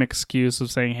lame excuse of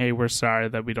saying, hey, we're sorry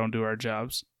that we don't do our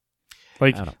jobs.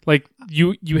 Like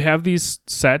you have these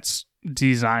sets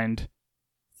designed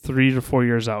 3 to 4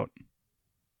 years out.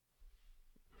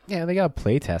 Yeah, they got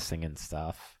playtesting and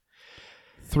stuff.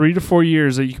 3 to 4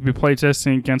 years that you could be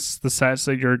playtesting against the sets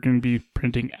that you're going to be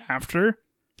printing after.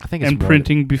 I think it's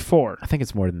printing before. I think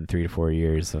it's more than 3 to 4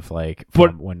 years of like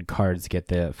from when cards get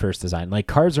the first design. Like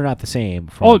cards are not the same.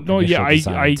 From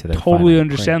I totally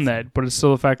understand that, but it's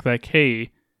still the fact that hey,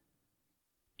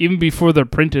 even before they're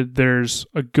printed, there's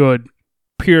a good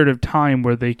period of time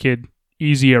where they could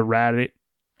easy errata it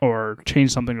or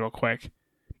change something real quick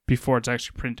before it's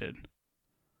actually printed.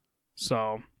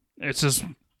 So it's just,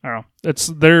 I don't know. It's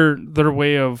their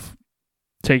way of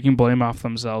taking blame off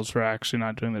themselves for actually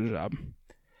not doing their job.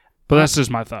 But that's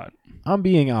just my thought. I'm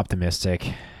being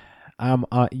optimistic. I'm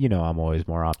always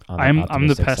more I'm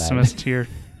the pessimist here.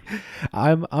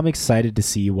 I'm excited to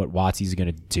see what WotC's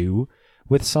going to do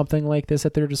with something like this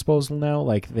at their disposal now.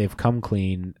 Like they've come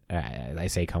clean. I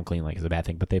say come clean like it's a bad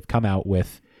thing, but they've come out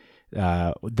with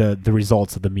the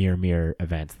results of the Mirror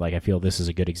event. Like I feel this is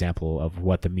a good example of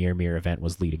what the Mirror event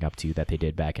was leading up to that they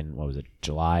did back in, what was it,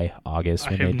 July, August?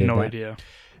 I have no idea.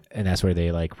 And that's where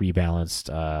they like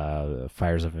rebalanced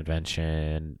Fires of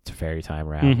Invention to Fairy Time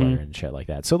Rattler and shit like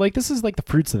that. So like this is like the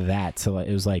fruits of that. So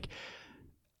it was like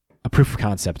a proof of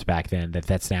concept back then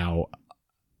that's now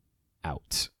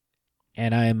out.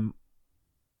 And I'm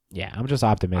just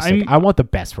optimistic. I want the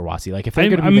best for WotC. Like if they're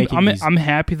going to be making these... I'm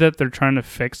happy that they're trying to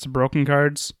fix the broken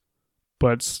cards,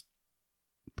 but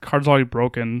the card's already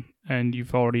broken, and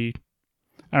you've already...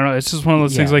 I don't know. It's just one of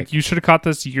those things like you should have caught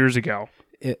this years ago,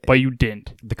 but you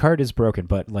didn't. The card is broken,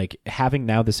 but like having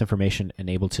now this information and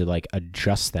able to like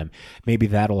adjust them, maybe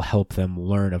that'll help them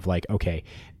learn of like, okay,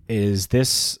 is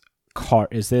this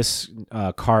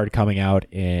card coming out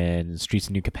in Streets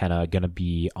of New Capenna going to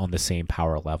be on the same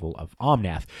power level of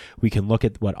Omnath? We can look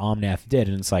at what Omnath did,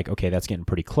 and it's like, okay, that's getting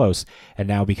pretty close. And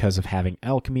now because of having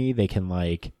Alchemy, they can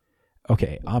like,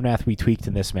 okay, Omnath we tweaked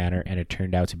in this manner, and it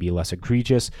turned out to be less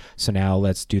egregious. So now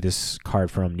let's do this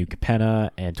card from New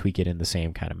Capenna and tweak it in the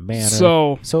same kind of manner.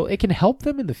 So it can help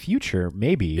them in the future,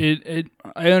 maybe.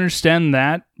 I understand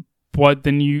that, but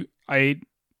then I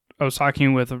was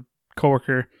talking with a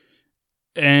coworker,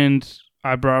 and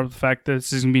I brought up the fact that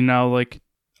this is going to be now like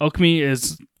Alchemy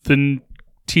is the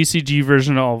TCG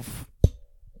version of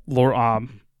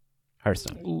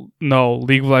Hearthstone. No,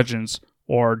 League of Legends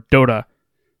or Dota,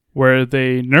 where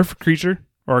they nerf a creature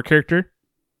or a character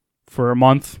for a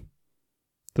month.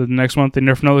 The next month they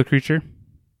nerf another creature.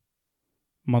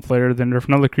 A month later they nerf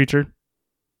another creature.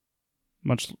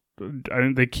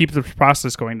 They keep the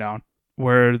process going down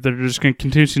where they're just going to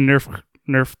continuously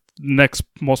nerf next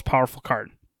most powerful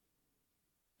card.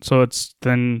 So it's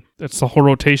the whole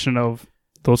rotation of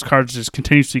those cards just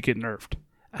continuously get nerfed.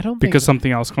 Because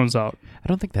something else comes out. I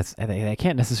don't think that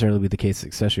can't necessarily be the case,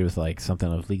 especially with like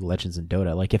something of League of Legends and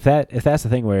Dota. Like if that's the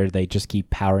thing where they just keep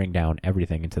powering down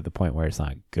everything into the point where it's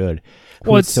not good,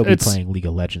 who would still be playing League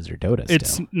of Legends or Dota still?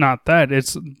 It's not that.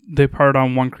 It's they powered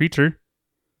on one creature,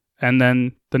 and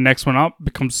then the next one up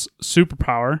becomes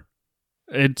superpower.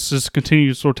 It's just a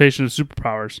continuous rotation of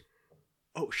superpowers.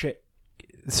 Oh shit.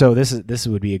 So this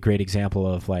would be a great example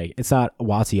of like, it's not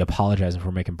WotC apologizing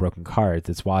for making broken cards.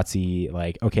 It's WotC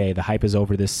like, okay, the hype is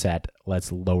over this set.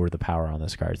 Let's lower the power on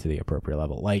this card to the appropriate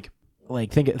level. Like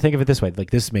think of it this way.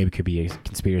 Like this maybe could be a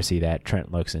conspiracy that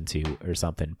Trent looks into or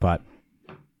something. But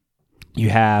you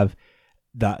have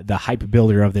the hype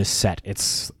builder of this set.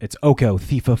 It's Oko,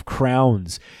 Thief of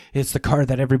Crowns. It's the card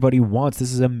that everybody wants.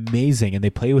 This is amazing. And they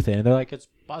play with it and they're like, it's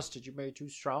busted. You made too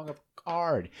strong of a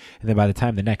card. And then by the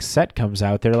time the next set comes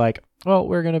out, they're like, well,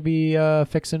 we're going to be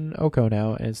fixing Oko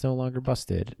now, and it's no longer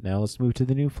busted. Now let's move to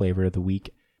the new flavor of the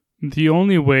week. The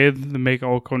only way to make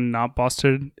Oko not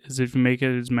busted is if you make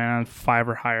it as mana 5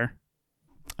 or higher.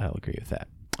 I'll agree with that.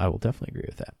 I will definitely agree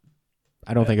with that.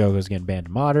 I don't think Oko's getting banned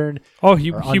in Modern. Oh, he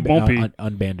won't be.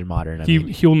 Unbanned in Modern.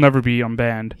 He'll never be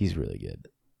unbanned. He's really good.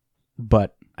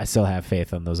 But I still have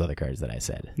faith on those other cards that I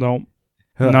said. No,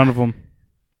 none of them.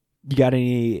 You got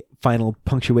any final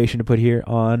punctuation to put here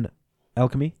on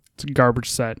Alchemy? It's a garbage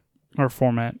set or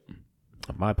format.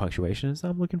 My punctuation is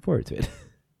I'm looking forward to it.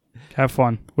 Have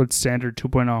fun with Standard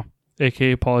 2.0,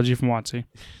 aka Apology from WotC.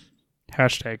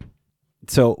 Hashtag.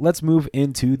 So let's move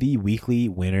into the weekly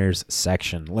winners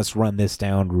section. Let's run this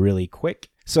down really quick.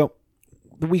 So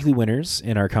the weekly winners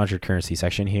in our Conjured Currency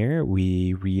section here,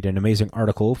 we read an amazing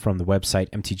article from the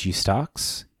website MTG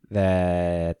Stocks.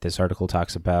 That this article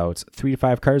talks about 3 to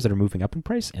 5 cards that are moving up in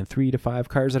price and 3 to 5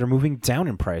 cards that are moving down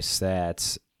in price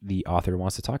that the author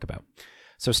wants to talk about.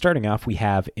 So starting off, we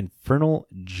have Infernal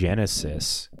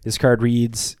Genesis. This card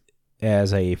reads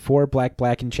as a 4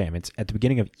 black enchantment. At the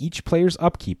beginning of each player's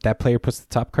upkeep, that player puts the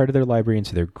top card of their library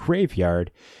into their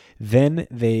graveyard. Then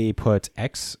they put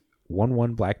X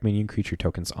 1/1 black minion creature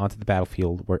tokens onto the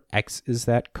battlefield, where X is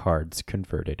that card's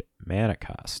converted mana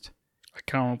cost. I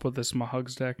can't remember put this in my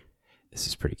Hugs deck. This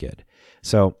is pretty good.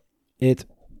 So it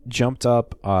jumped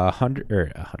up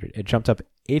 100. It jumped up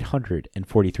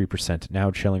 843%.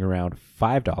 Now chilling around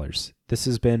 $5. This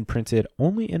has been printed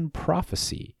only in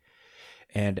Prophecy,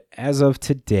 and as of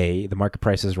today, the market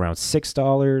price is around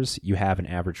 $6. You have an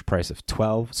average price of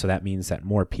 $12, so that means that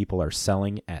more people are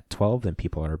selling at $12 than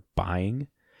people are buying.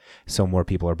 So more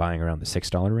people are buying around the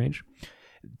 $6 range.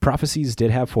 Prophecies did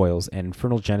have foils, and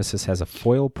Infernal Genesis has a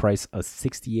foil price of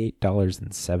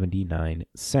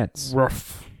 $68.79.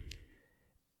 Rough.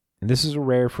 And this is a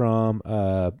rare from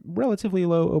a relatively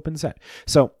low open set.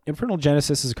 So Infernal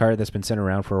Genesis is a card that's been sent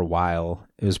around for a while.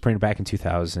 It was printed back in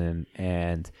 2000,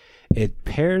 and it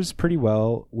pairs pretty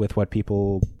well with what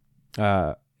people...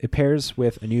 it pairs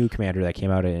with a new commander that came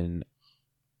out in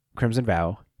Crimson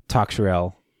Vow,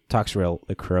 Toxriel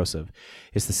the Corrosive.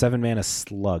 It's the 7-mana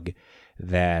slug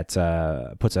that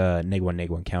puts a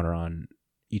 -1/-1 counter on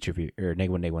each of you, or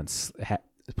 -1/-1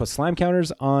 puts slime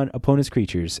counters on opponents'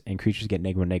 creatures, and creatures get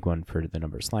 -1/-1 for the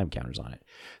number of slime counters on it.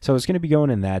 So it's going to be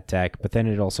going in that deck, but then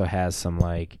it also has some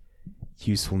like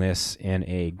usefulness in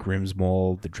a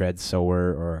Grimsmold, the Dread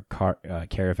Sower, or a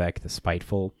Karavek, the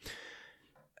Spiteful.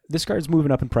 This card's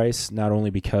moving up in price not only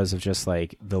because of just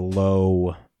like the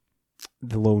low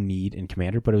need in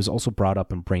Commander, but it was also brought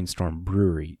up in Brainstorm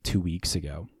Brewery 2 weeks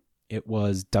ago. It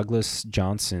was Douglas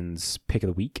Johnson's pick of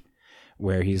the week,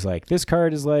 where he's like, this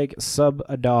card is like sub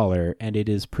 $1 and it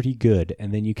is pretty good.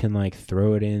 And then you can like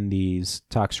throw it in these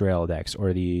Toxriel decks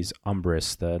or these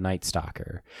Umbris, the Night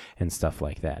Stalker, and stuff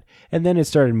like that. And then it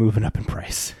started moving up in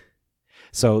price.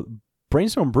 So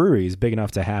Brainstorm Brewery is big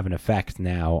enough to have an effect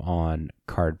now on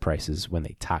card prices when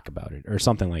they talk about it, or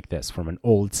something like this from an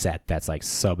old set that's like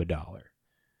sub $1.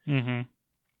 Mm-hmm.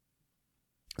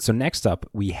 So next up,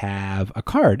 we have a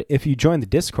card. If you join the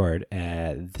Discord,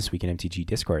 This Week in MTG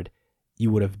Discord, you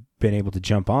would have been able to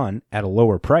jump on at a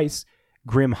lower price,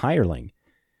 Grim Hireling.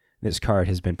 This card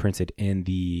has been printed in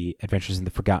the Adventures in the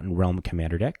Forgotten Realm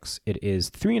Commander decks. It is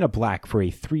 3 and a black for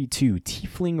a 3/2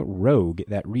 Tiefling Rogue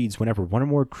that reads, whenever one or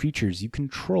more creatures you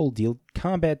control deal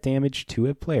combat damage to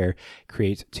a player,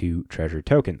 create 2 treasure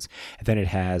tokens. And then it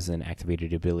has an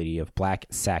activated ability of black,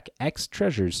 sack X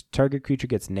treasures. Target creature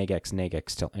gets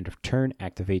 -X till end of turn.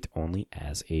 Activate only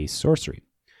as a sorcery.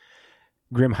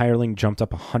 Grim Hireling jumped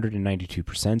up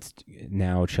 192%,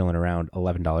 now chilling around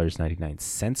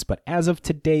 $11.99. But as of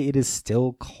today, it is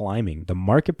still climbing. The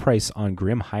market price on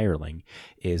Grim Hireling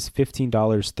is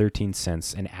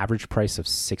 $15.13, an average price of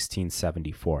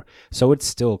 $16.74. So it's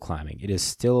still climbing. It is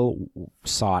still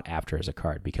sought after as a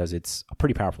card because it's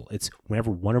pretty powerful. It's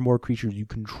whenever one or more creatures you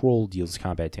control deals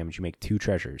combat damage, you make 2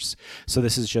 treasures. So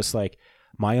this is just like,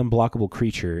 my unblockable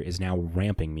creature is now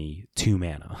ramping me 2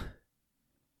 mana.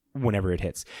 Whenever it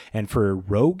hits. And for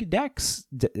rogue decks,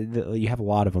 you have a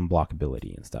lot of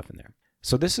unblockability and stuff in there.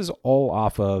 So this is all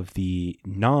off of the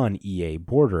non-EA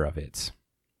border of it.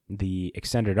 The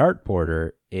extended art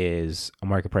border is a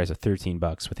market price of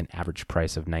 $13 with an average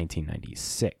price of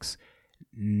 $19.96.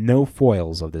 No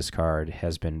foils of this card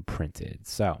has been printed.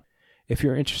 So if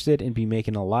you're interested in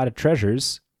making a lot of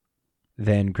treasures,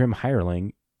 then Grim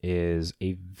Hireling is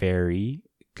a very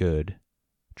good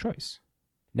choice.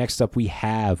 Next up, we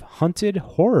have Hunted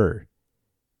Horror.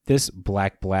 This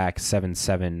black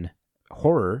 7/7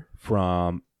 horror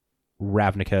from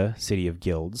Ravnica, City of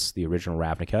Guilds, the original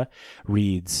Ravnica,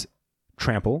 reads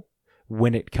Trample.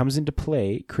 When it comes into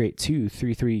play, create 2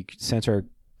 3/3 centaur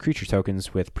creature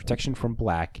tokens with protection from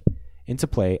black into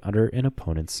play under an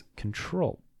opponent's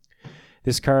control.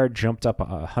 This card jumped up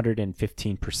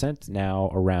 115%,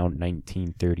 now around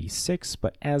 1936,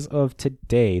 but as of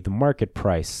today, the market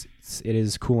price, it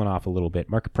is cooling off a little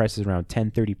bit. Market price is around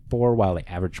 1034, while the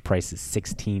average price is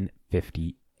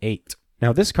 1658.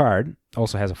 Now, this card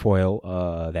also has a foil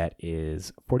that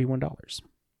is $41.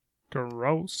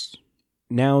 Gross.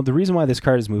 Now, the reason why this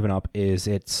card is moving up is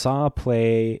it saw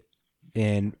play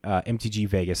in MTG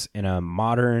Vegas in a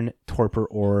modern Torpor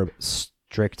Orb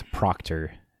Strict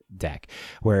Proctor deck,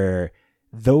 where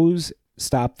those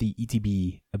stop the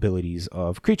ETB abilities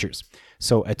of creatures.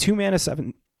 So a 2-mana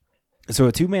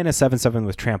 7/7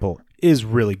 with Trample is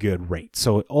really good rate.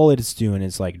 So all it's doing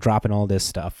is like dropping all this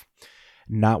stuff,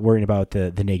 not worrying about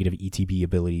the negative ETB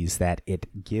abilities that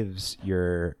it gives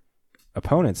your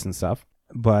opponents and stuff.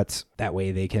 But that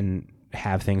way they can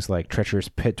have things like Treacherous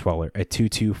Pit Dweller, a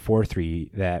 2/2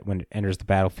 4/3 that when it enters the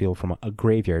battlefield from a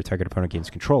graveyard, target opponent gains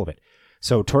control of it.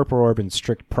 So Torpor Orb and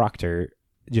Strict Proctor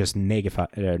just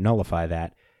nullify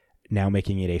that, now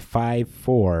making it a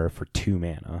 5/4 for 2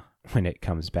 mana when it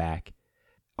comes back.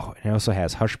 Oh, and it also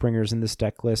has Hushbringers in this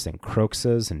deck list, and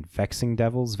Kroxas and Vexing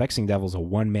Devils. Vexing Devils a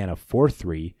 1 mana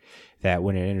 4/3 that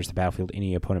when it enters the battlefield,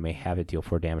 any opponent may have it deal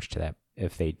 4 damage to that.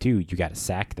 If they do, you got to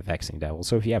sack the Vexing Devil.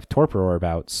 So if you have Torpor Orb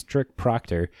out, Strict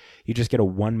Proctor, you just get a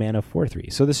 1 mana 4/3.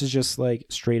 So this is just like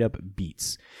straight up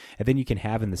beats. And then you can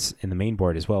have in the main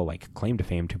board as well, like Claim to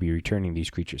Fame, to be returning these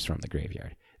creatures from the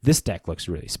graveyard. This deck looks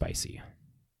really spicy.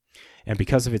 And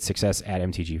because of its success at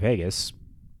MTG Vegas,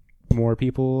 more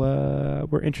people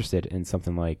were interested in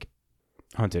something like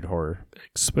Hunted Horror.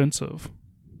 Expensive.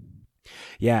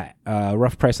 Yeah,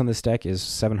 rough price on this deck is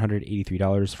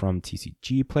 $783 from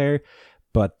TCG Player,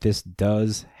 but this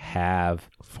does have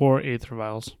 4 Aether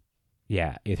Vials.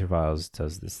 Yeah, Aether Vials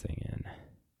does this thing in.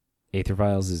 Aether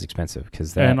Vials is expensive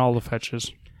because that And all the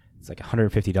fetches. it's like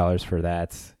 $150 for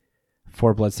that.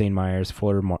 4 Bloodstained Mires,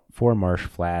 4 Marsh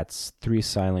Flats, 3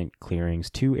 Silent Clearings,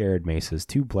 2 Arid Maces,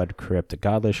 2 Blood Crypt, a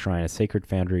Godless Shrine, a Sacred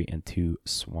Foundry, and 2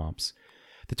 Swamps.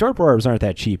 The Torpor Orbs aren't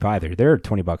that cheap either. They're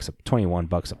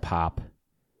 $21 a pop.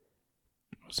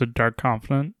 Was it Dark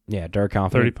Confident? Yeah, Dark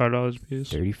Confident. $35 a piece.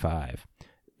 $35.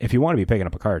 If you want to be picking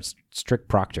up a card, Strict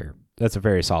Proctor. That's a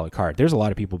very solid card. There's a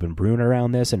lot of people been brewing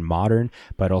around this in Modern,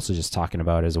 but also just talking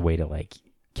about it as a way to like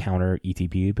counter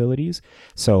ETB abilities.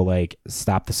 So like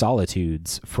stop the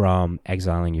Solitudes from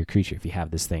exiling your creature if you have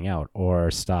this thing out,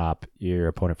 or stop your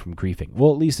opponent from griefing.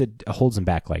 Well, at least it holds them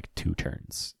back like 2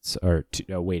 turns, or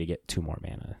a way to get 2 more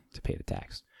mana to pay the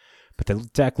tax. But the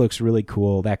deck looks really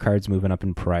cool. That card's moving up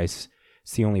in price.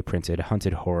 It's the only printed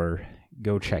Hunted Horror.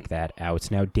 Go check that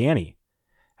out. Now, Danny,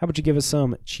 how about you give us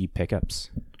some cheap pickups?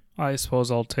 I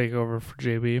suppose I'll take over for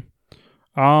JB.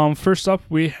 First up,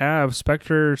 we have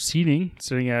Spectre Seeding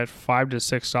sitting at $5 to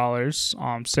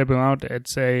 $6. Stepping out,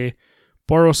 it's a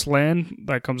Boros land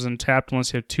that comes in tapped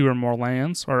unless you have 2 or more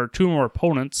lands, or 2 or more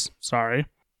opponents. Sorry.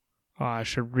 I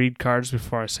should read cards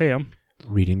before I say them.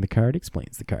 Reading the card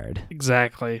explains the card.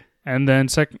 Exactly. And then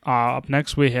up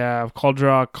next, we have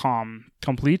Cauldra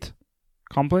Complete.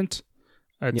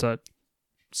 It's a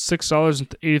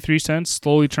 $6.83,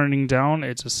 slowly turning down.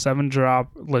 It's a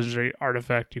 7-drop legendary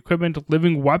artifact equipment,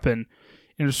 living weapon.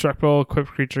 Indestructible equipped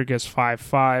creature gets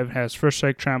 5/5, has first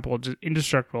strike, trample,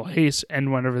 indestructible haste,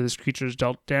 and whenever this creature is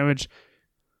dealt damage,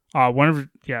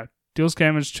 deals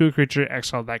damage to a creature,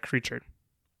 exile that creature.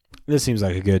 This seems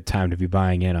like a good time to be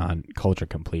buying in on Cauldra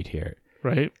Complete here.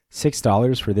 Right?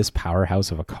 $6 for this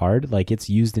powerhouse of a card. Like, it's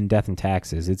used in Death and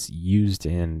Taxes. It's used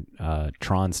in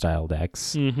Tron style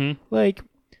decks. Mm-hmm. Like,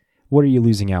 what are you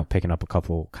losing out picking up a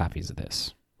couple copies of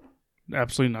this?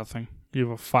 Absolutely nothing. You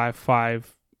have a 5/5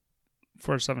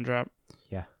 for a 7-drop.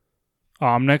 Yeah.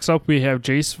 Next up, we have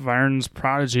Jace Vyron's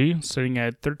Prodigy sitting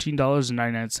at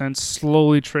 $13.99,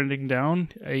 slowly trending down.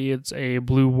 It's a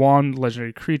blue wand,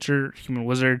 legendary creature, human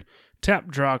wizard. Tap,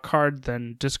 draw a card,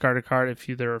 then discard a card. If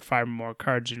there are 5 or more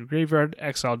cards in your graveyard,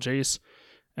 exile Jace,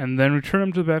 and then return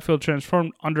him to the battlefield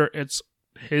transformed under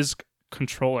his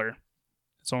controller.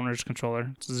 Its owner's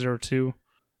controller. It's a 0/2.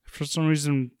 For some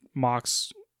reason,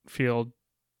 Mox Field,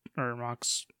 or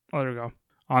Mox, there we go.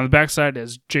 On the backside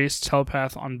is Jace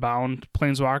Telepath Unbound,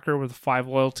 Planeswalker with 5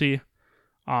 loyalty.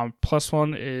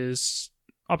 +1 is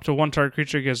up to 1 target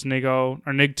creature gets neg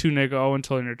 2 neg 0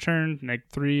 until in your turn. Neg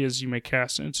 3 is you may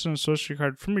cast an instant sorcery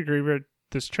card from your graveyard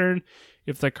this turn.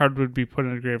 If that card would be put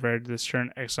in the graveyard this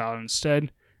turn, exile it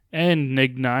instead. And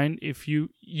Nig 9, if you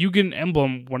get an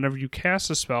emblem whenever you cast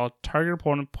a spell, target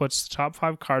opponent puts the top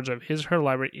 5 cards of his or her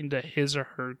library into his or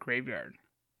her graveyard.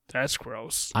 That's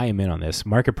gross. I am in on this.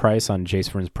 Market price on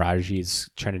Jace Vryn's Prodigy is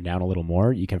trending down a little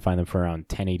more. You can find them for around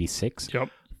 $10.86. Yep.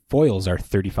 Foils are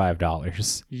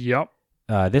 $35. Yep.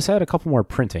 This had a couple more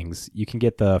printings. You can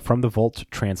get the From the Vault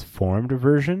transformed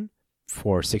version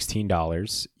for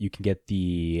 $16. You can get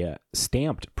the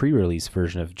stamped pre-release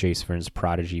version of Jace Vryn's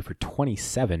Prodigy for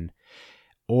 $27.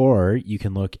 Or you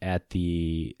can look at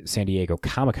the San Diego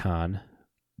Comic-Con.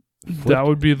 That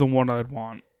would be the one I'd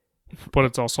want. But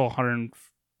it's also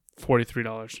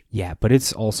 $143. Yeah, but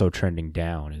it's also trending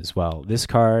down as well. This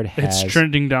card has... It's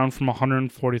trending down from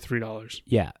 $143.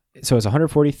 Yeah. So it's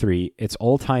 143. Its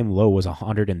all-time low was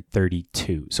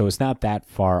 132. So it's not that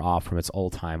far off from its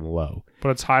all-time low.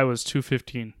 But its high was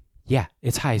 $215. Yeah,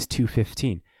 its high is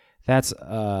 215. That's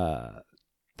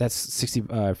 60,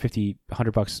 50,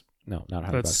 100 bucks. No, not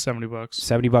 100 That's bucks.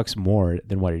 $70. $70 more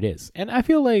than what it is. And I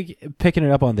feel like picking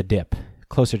it up on the dip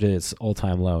closer to its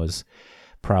all-time low is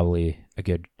probably a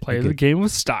good Play the game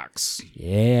with stocks.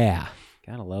 Yeah.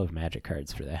 Gotta love Magic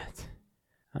cards for that.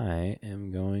 I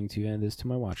am going to add this to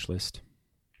my watch list.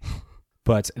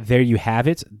 But there you have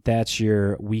it. That's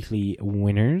your weekly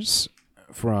winners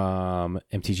from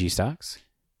MTG Stocks.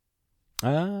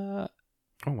 Oh,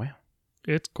 wow.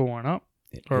 It's going up.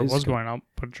 It was going up,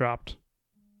 but dropped.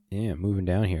 Yeah, moving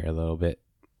down here a little bit.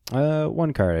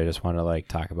 One card I just want to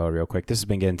talk about real quick. This has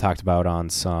been getting talked about on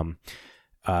some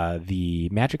the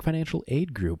Magic Financial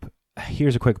Aid Group.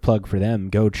 Here's a quick plug for them.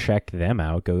 Go check them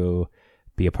out. Go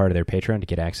be a part of their Patreon to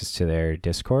get access to their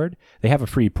Discord. They have a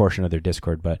free portion of their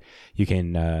Discord, but you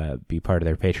can be part of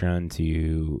their Patreon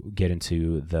to get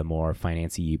into the more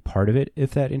financy part of it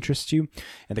if that interests you.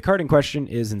 And the card in question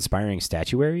is Inspiring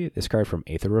Statuary. This card from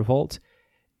Aether Revolt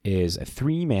is a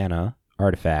 3-mana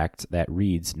artifact that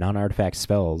reads non-artifact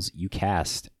spells you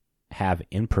cast have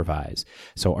improvise.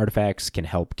 So artifacts can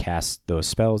help cast those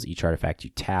spells. Each artifact you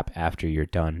tap after you're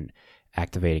done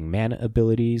activating mana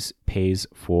abilities pays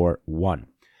for 1.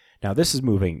 Now this is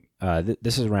moving.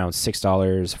 This is around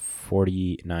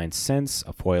 $6.49,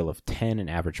 a foil of 10, an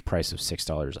average price of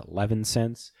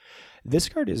 $6.11. This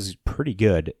card is pretty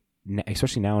good,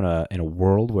 especially now in a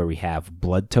world where we have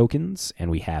blood tokens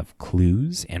and we have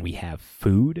clues and we have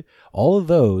food. All of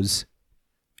those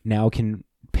now can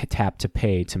tap to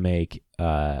pay to make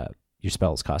your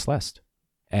spells cost less.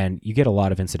 And you get a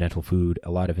lot of incidental food, a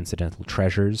lot of incidental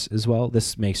treasures as well.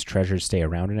 This makes treasures stay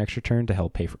around an extra turn to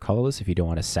help pay for colorless if you don't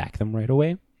want to sack them right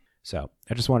away. So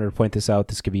I just wanted to point this out.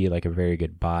 This could be a very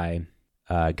good buy.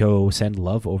 Go send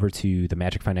love over to the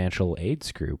Magic Financial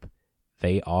Aids group.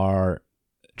 They are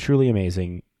truly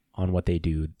amazing on what they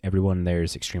do. Everyone there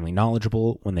is extremely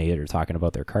knowledgeable when they are talking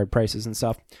about their card prices and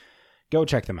stuff. Go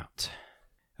check them out.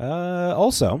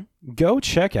 Also, go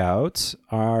check out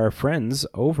our friends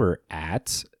over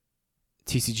at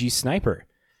TCG Sniper.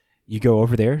 You go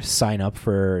over there, sign up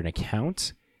for an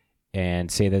account,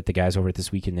 and say that the guys over at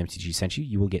This Week in MTG sent you.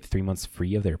 You will get 3 months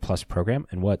free of their Plus program.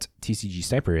 And what TCG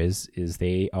Sniper is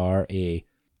they are an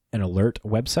alert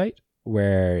website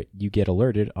where you get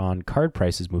alerted on card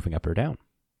prices moving up or down.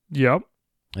 Yep.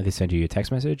 And they send you a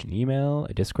text message, an email,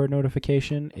 a Discord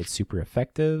notification. It's super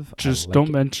effective. Just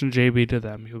don't mention JB to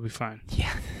them. You'll be fine.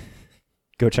 Yeah.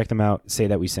 Go check them out. Say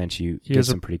that we sent you. He Get has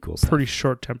some pretty cool stuff. Pretty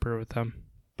short temper with them.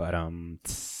 But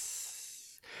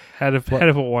had to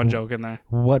put one joke in there.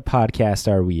 What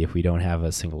podcast are we if we don't have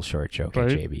a single short joke at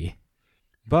JB?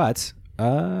 But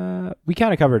we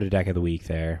kind of covered a deck of the week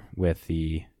there with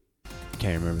the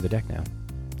can't remember the deck now.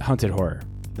 Hunted Horror.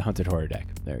 The Hunted Horror deck.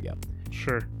 There we go.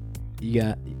 Sure.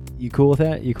 You cool with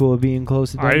that? You cool with being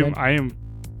close to that? I am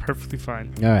perfectly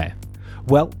fine. All right.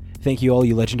 Well, thank you all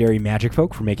you legendary Magic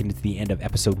folk for making it to the end of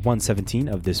episode 117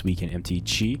 of This Week in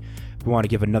MTG. We want to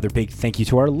give another big thank you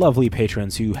to our lovely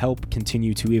patrons who help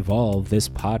continue to evolve this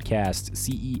podcast.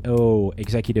 CEO,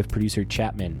 executive producer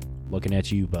Chapman, looking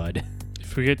at you, bud.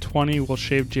 If we get 20, we'll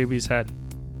shave JB's head.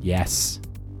 Yes,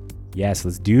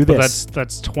 let's do this. But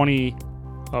that's 20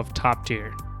 of top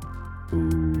tier.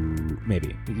 Ooh,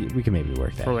 maybe. We can maybe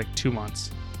work that. For 2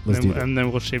 months. Let's do that. And then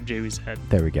we'll shave JB's head.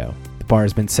 There we go. The bar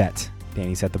has been set.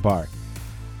 Danny set the bar.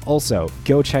 Also,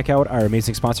 go check out our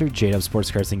amazing sponsor, J-Dub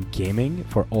Sports Cards and Gaming,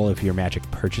 for all of your Magic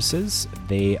purchases.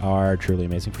 They are truly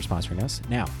amazing for sponsoring us.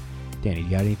 Now, Danny, you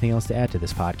got anything else to add to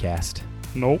this podcast?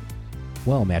 Nope.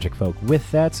 Well, Magic folk,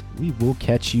 with that, we will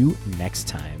catch you next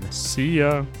time. See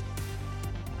ya.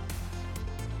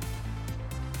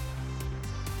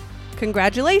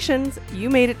 Congratulations! You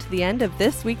made it to the end of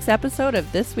this week's episode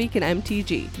of This Week in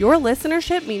MTG. Your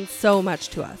listenership means so much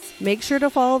to us. Make sure to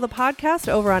follow the podcast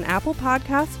over on Apple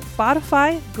Podcasts,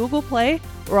 Spotify, Google Play,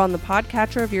 or on the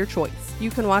podcatcher of your choice. You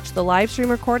can watch the live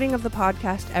stream recording of the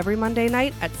podcast every Monday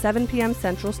night at 7 p.m.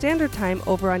 Central Standard Time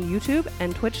over on YouTube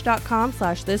and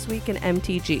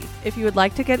twitch.com/thisweekinmtg. If you would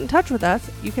like to get in touch with us,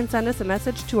 you can send us a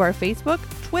message to our Facebook,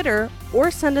 Twitter,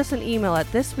 or send us an email at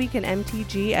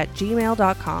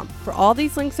thisweekinmtg@gmail.com. For all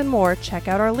these links and more, check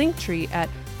out our link tree at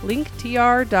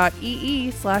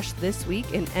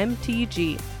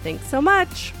linktr.ee/thisweekinmtg. Thanks so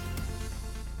much!